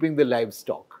keeping the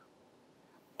livestock.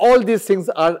 All these things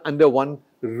are under one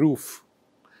roof,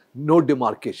 no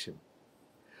demarcation.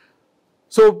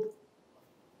 So,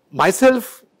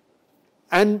 myself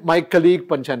and my colleague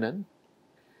Panchanan,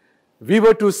 we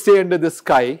were to stay under the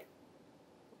sky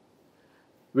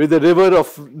with the river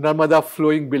of Narmada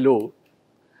flowing below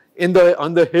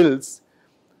on the hills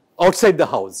outside the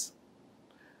house.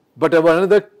 But our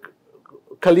another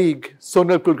colleague,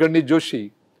 Sonal Kulkarni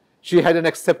Joshi, she had an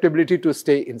acceptability to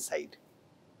stay inside,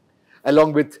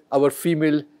 along with our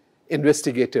female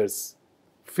investigators,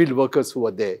 field workers who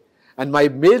were there. And my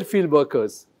male field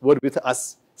workers were with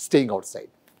us, staying outside.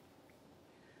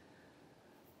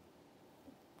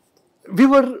 We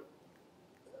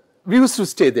used to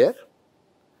stay there.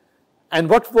 And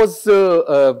what was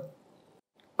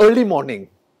early morning,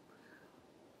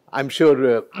 I'm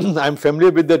sure I'm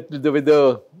familiar with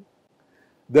the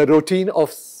routine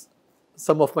of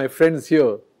some of my friends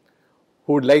here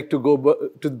who would like to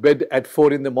go to bed at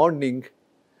 4 in the morning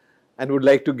and would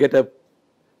like to get up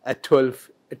at 12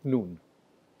 at noon.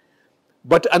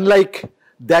 But unlike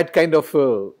that kind of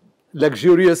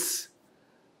luxurious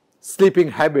sleeping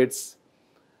habits,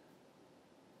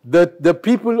 the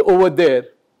people over there,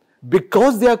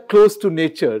 because they are close to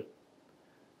nature,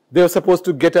 they are supposed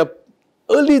to get up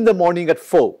early in the morning at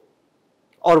 4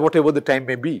 or whatever the time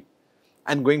may be,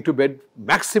 and going to bed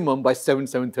maximum by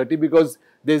 7:30 because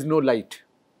there is no light.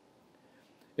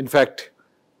 In fact,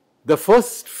 the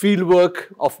first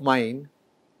fieldwork of mine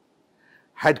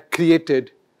had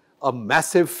created a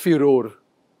massive furor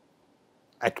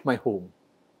at my home,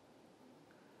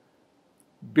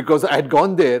 because I had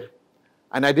gone there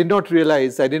and I did not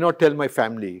realize, I did not tell my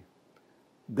family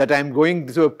that I am going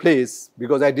to a place,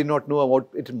 because I did not know about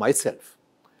it myself,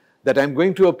 that I am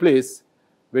going to a place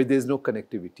where there is no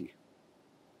connectivity.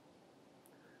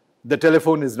 The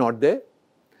telephone is not there.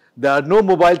 There are no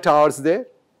mobile towers there.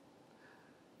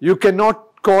 You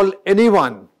cannot call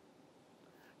anyone.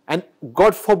 And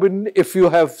God forbid, if you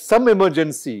have some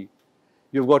emergency,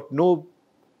 you've got no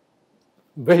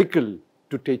vehicle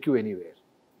to take you anywhere.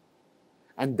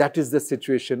 And that is the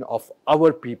situation of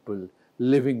our people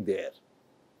living there.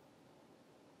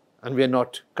 And we are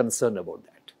not concerned about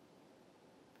that.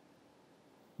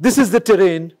 This is the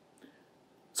terrain.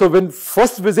 So when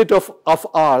first visit of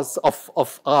ours,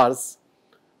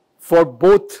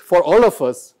 for all of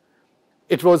us,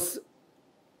 it was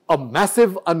a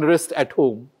massive unrest at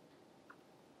home,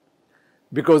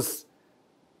 because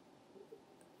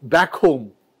back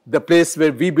home, the place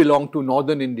where we belong to,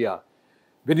 northern India,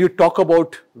 when you talk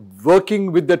about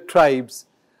working with the tribes,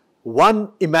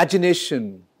 one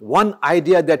imagination, one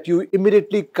idea that you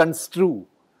immediately construe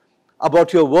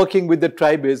about your working with the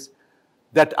tribe is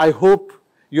that I hope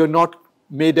you're not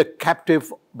made a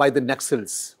captive by the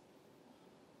Naxals.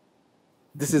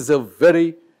 This is a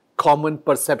very common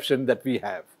perception that we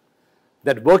have,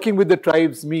 that working with the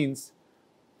tribes means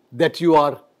that you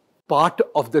are part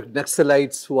of the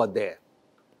Naxalites who are there.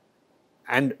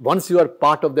 And once you are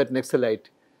part of that Naxalite,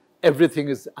 everything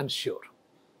is unsure.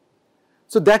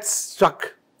 So that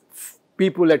struck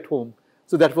people at home.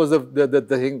 So that was the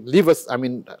thing. Leave us,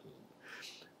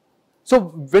 so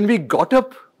when we got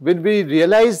up, when we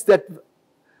realized that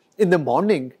in the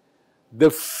morning,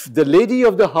 the lady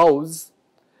of the house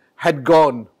had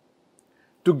gone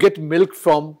to get milk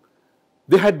from,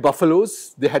 they had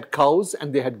buffaloes, they had cows,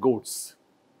 and they had goats.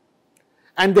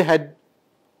 And they had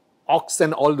ox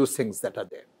and all those things that are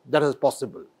there. That is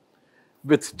possible,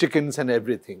 with chickens and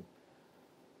everything.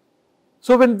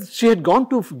 So when she had gone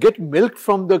to get milk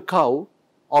from the cow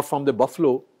or from the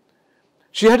buffalo,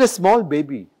 she had a small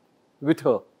baby with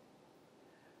her.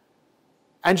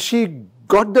 And she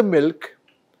got the milk,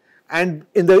 and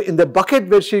in the bucket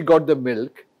where she got the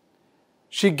milk,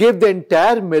 she gave the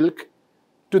entire milk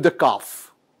to the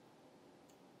calf,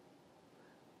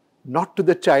 not to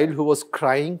the child who was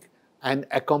crying and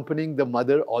accompanying the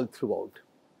mother all throughout.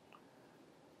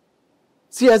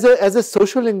 See, as a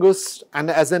sociolinguist and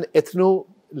as an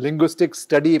ethno-linguistic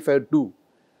study if I do,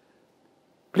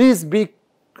 please be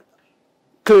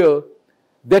clear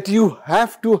that you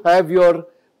have to have your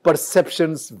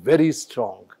perceptions very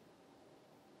strong.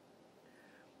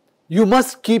 You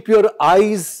must keep your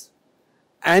eyes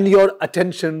and your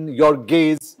attention, your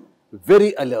gaze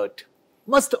very alert.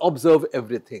 Must observe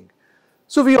everything.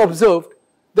 So we observed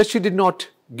that she did not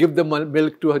give the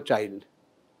milk to her child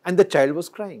and the child was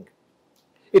crying.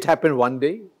 It happened one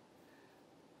day.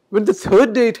 When the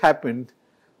third day it happened,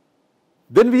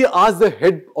 then we asked the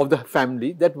head of the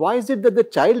family that why is it that the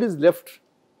child is left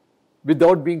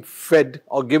without being fed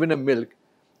or given a milk,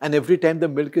 and every time the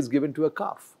milk is given to a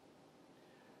calf?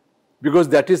 Because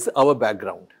that is our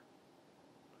background.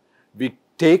 We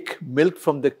take milk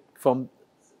from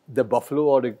the buffalo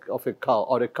or a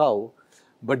cow,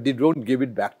 but they don't give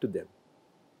it back to them.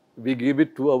 We give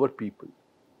it to our people.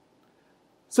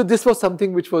 So this was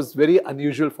something which was very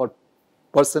unusual for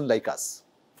person like us,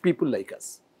 people like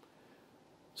us.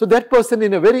 So that person,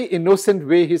 in a very innocent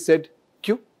way, he said,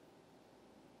 "Kyun?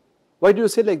 Why do you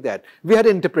say like that?" We had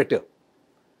an interpreter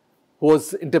who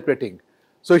was interpreting.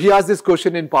 So he asked this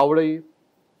question in Pawai,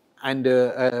 and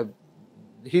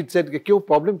he said, "Kyun,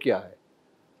 problem kya hai?"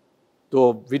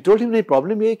 So we told him, "No,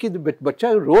 problem ye hai ki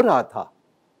bachcha ro raha tha,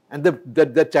 and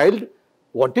the child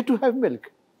wanted to have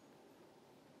milk."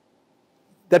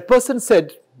 That person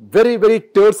said, very, very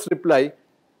terse reply.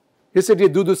 He said, "Ye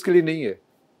doodh uske liye nahi hai."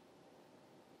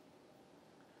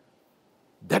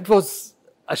 That was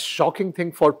a shocking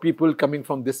thing for people coming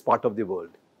from this part of the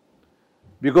world.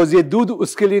 Because ye doodh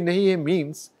uske liye nahi hai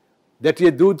means that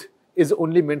ye doodh is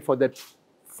only meant for that,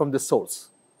 from the source,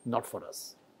 not for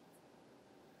us.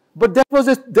 But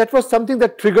that was something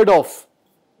that triggered off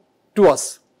to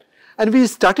us. And we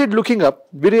started looking up,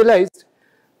 we realized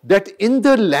that in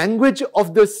the language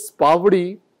of this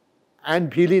Pawadi and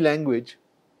Bhili language,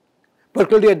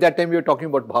 particularly at that time we were talking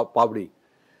about Pawadi,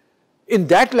 in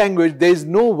that language there is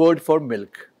no word for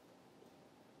milk.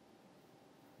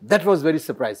 That was very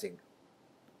surprising.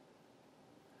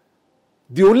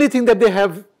 The only thing that they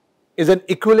have is an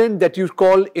equivalent that you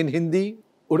call in Hindi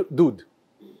doodh.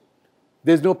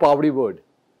 There is no Pawadi word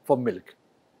for milk.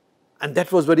 And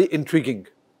that was very intriguing.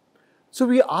 So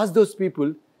we asked those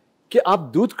people, कि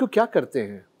आप दूध को क्या करते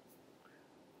हैं?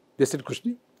 They said, कुछ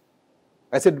नहीं.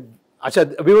 I said,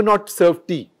 अच्छा, we were not served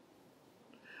tea.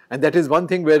 And that is one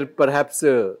thing where perhaps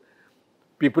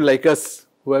people like us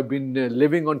who have been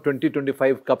living on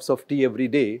 20-25 cups of tea every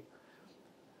day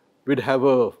would have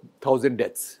 1,000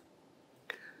 deaths.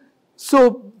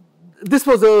 So this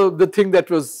was the thing that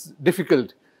was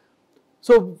difficult.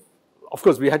 So of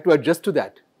course we had to adjust to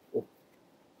that. Oh.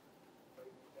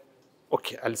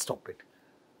 Okay, I'll stop it.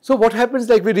 So what happens,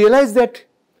 like we realize that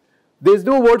there is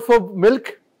no word for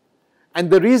milk,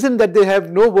 and the reason that they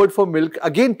have no word for milk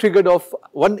again triggered off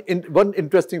one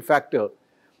interesting factor,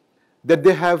 that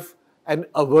they have an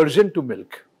aversion to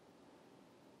milk.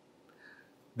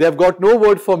 They have got no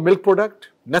word for milk product,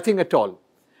 nothing at all.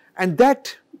 And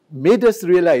that made us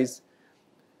realize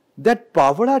that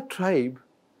Pawada tribe,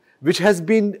 which has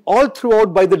been all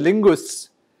throughout by the linguists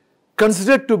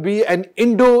considered to be an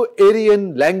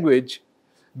Indo-Aryan language,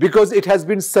 because it has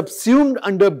been subsumed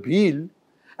under Bhil,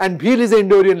 and Bhil is an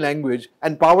Indo-Aryan language,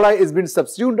 and Pawada has been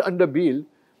subsumed under Bhil,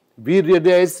 we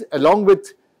realize, along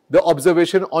with the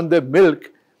observation on the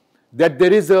milk, that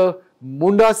there is a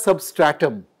Munda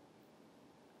substratum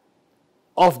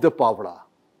of the Pawada.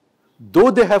 Though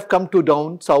they have come to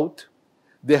down south,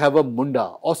 they have a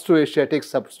Munda, Austroasiatic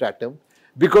substratum,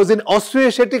 because in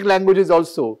Austroasiatic languages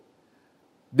also,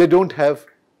 they don't have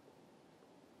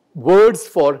words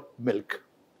for milk.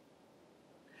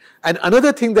 And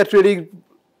another thing that really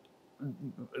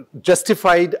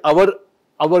justified our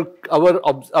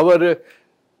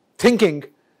thinking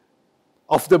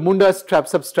of the Munda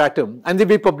substratum, and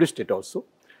we published it also,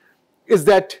 is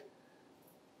that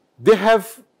they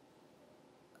have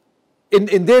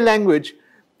in their language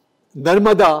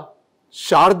Narmada,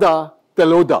 Sharda,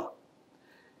 Taloda.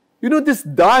 You know, this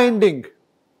da ending,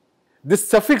 this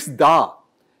suffix da,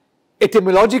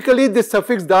 etymologically this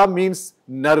suffix da means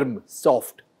narm,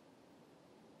 soft.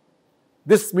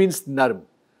 This means narm.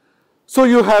 So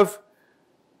you have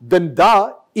the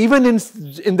da, even in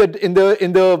the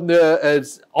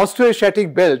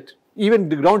Austroasiatic belt, even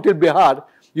down till Bihar,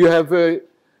 you have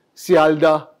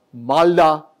Sialda,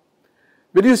 Malda.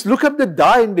 When you look up the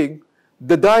da ending,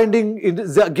 The da ending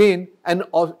is again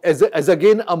as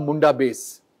again a Munda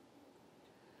base.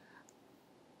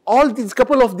 All these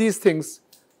couple of these things,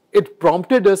 it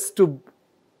prompted us to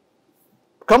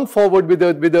come forward with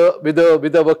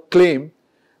our claim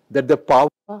that the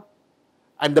Pavda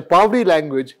and the Pavdi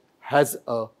language has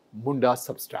a Munda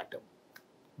substratum.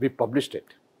 We published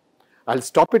it. I'll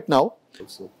stop it now. No,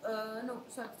 so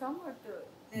I've somewhat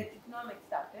their economic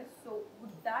status. So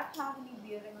would that have any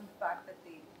bearing on the fact that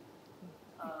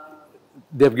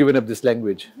they have given up this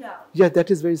language? Yeah. Yeah, that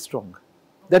is very strong.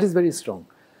 That is very strong.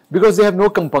 Because they have no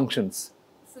compunctions.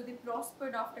 So they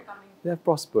prospered after coming? They have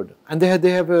prospered. And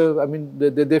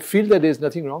they feel that there is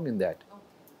nothing wrong in that. Okay.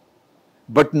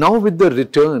 But now with the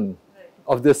return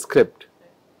of the script,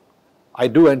 I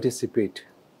do anticipate.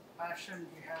 Passion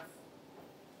you have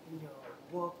in your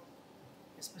work,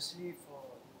 especially for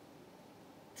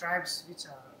tribes which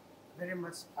are very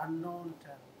much unknown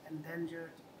and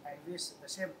endangered. I wish the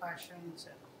same passions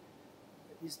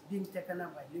and is being taken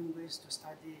up by linguists to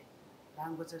study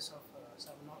languages of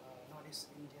some Northeast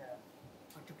India,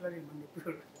 particularly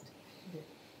Manipur. I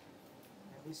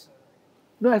wish.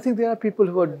 No, I think there are people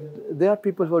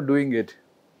who are doing it.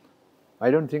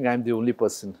 I don't think I'm the only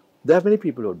person. There are many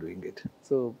people who are doing it.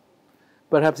 So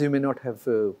perhaps you may not have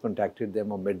contacted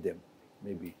them or met them,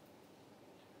 maybe.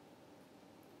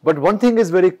 But one thing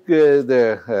is very,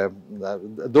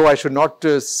 though I should not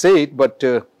say it, but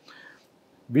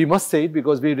we must say it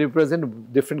because we represent a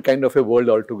different kind of a world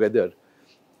altogether,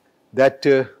 that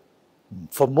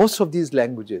for most of these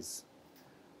languages,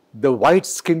 the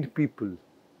white-skinned people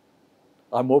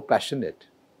are more passionate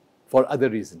for other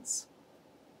reasons.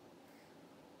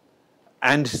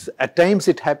 And at times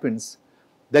it happens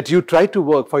that you try to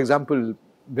work, for example,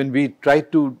 when we try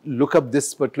to look up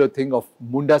this particular thing of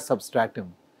Munda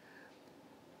substratum,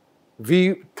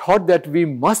 we thought that we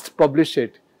must publish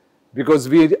it because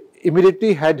we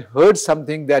immediately had heard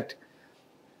something that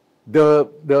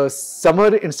the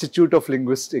Summer Institute of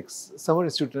Linguistics, Summer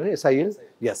Institute, SIL?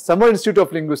 Yes, Summer Institute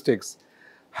of Linguistics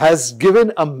has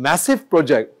given a massive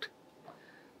project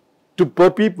to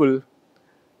people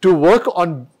to work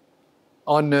on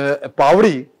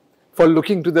Pauri for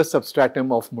looking to the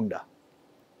substratum of Munda.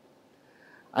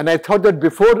 And I thought that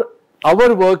before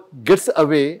our work gets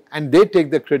away and they take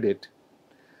the credit,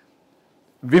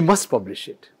 we must publish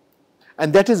it.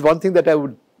 And that is one thing that I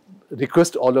would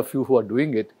request all of you who are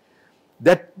doing it,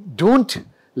 that don't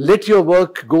let your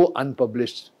work go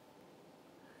unpublished.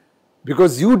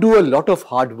 Because you do a lot of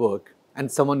hard work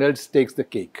and someone else takes the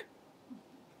cake.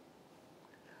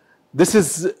 This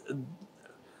is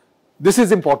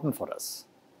important for us.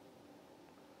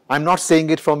 I'm not saying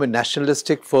it from a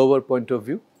nationalistic fervor point of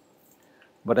view,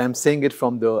 but I'm saying it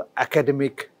from the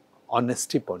academic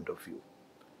honesty point of view,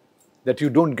 that you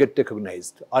don't get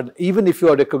recognized. Or even if you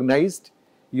are recognized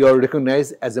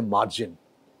as a margin,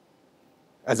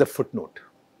 as a footnote.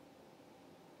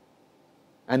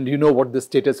 And you know what the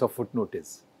status of footnote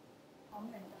is.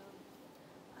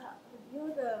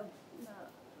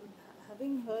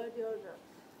 Having heard your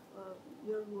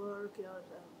work, your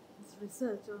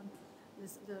research on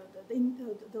this,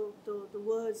 the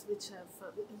words which are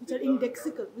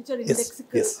indexical,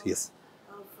 Yes.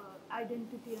 Of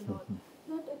identity and all,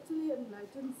 that actually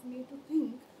enlightens me to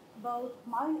think about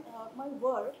my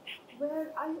work,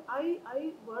 where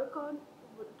I work on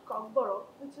Kokborok,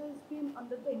 which has been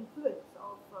under the influence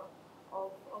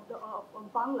of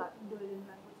Bangla, Indo-Aryan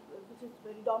language, which is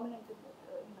very dominant in that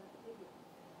area.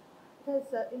 It has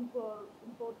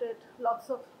imported lots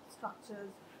of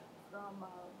structures from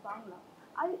Bangla.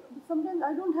 Sometimes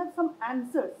I don't have some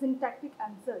answers, syntactic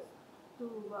answers to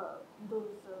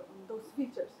those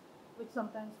features, which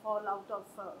sometimes fall out of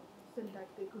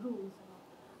syntactic rules.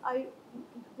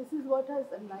 This is what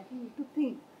has enlightened me to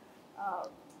think.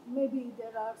 Maybe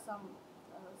there are some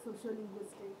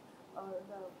sociolinguistic or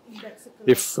the indexical.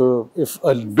 If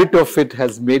a bit of it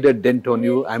has made a dent on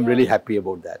you, I'm really happy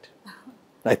about that.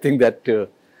 I think that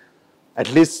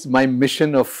at least my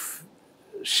mission of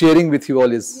sharing with you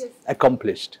all is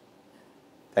accomplished.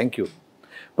 Thank you.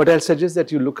 But I'll suggest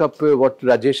that you look up what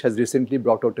Rajesh has recently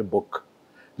brought out a book,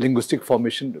 Linguistic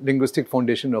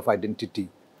Foundation of Identity.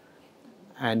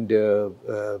 And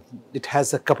it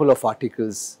has a couple of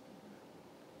articles.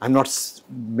 I'm not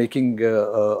making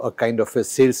a kind of a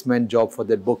salesman job for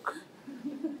that book,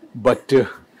 but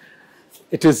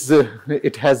it has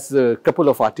a couple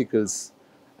of articles,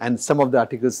 and some of the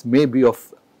articles may be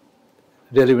of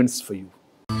relevance for you.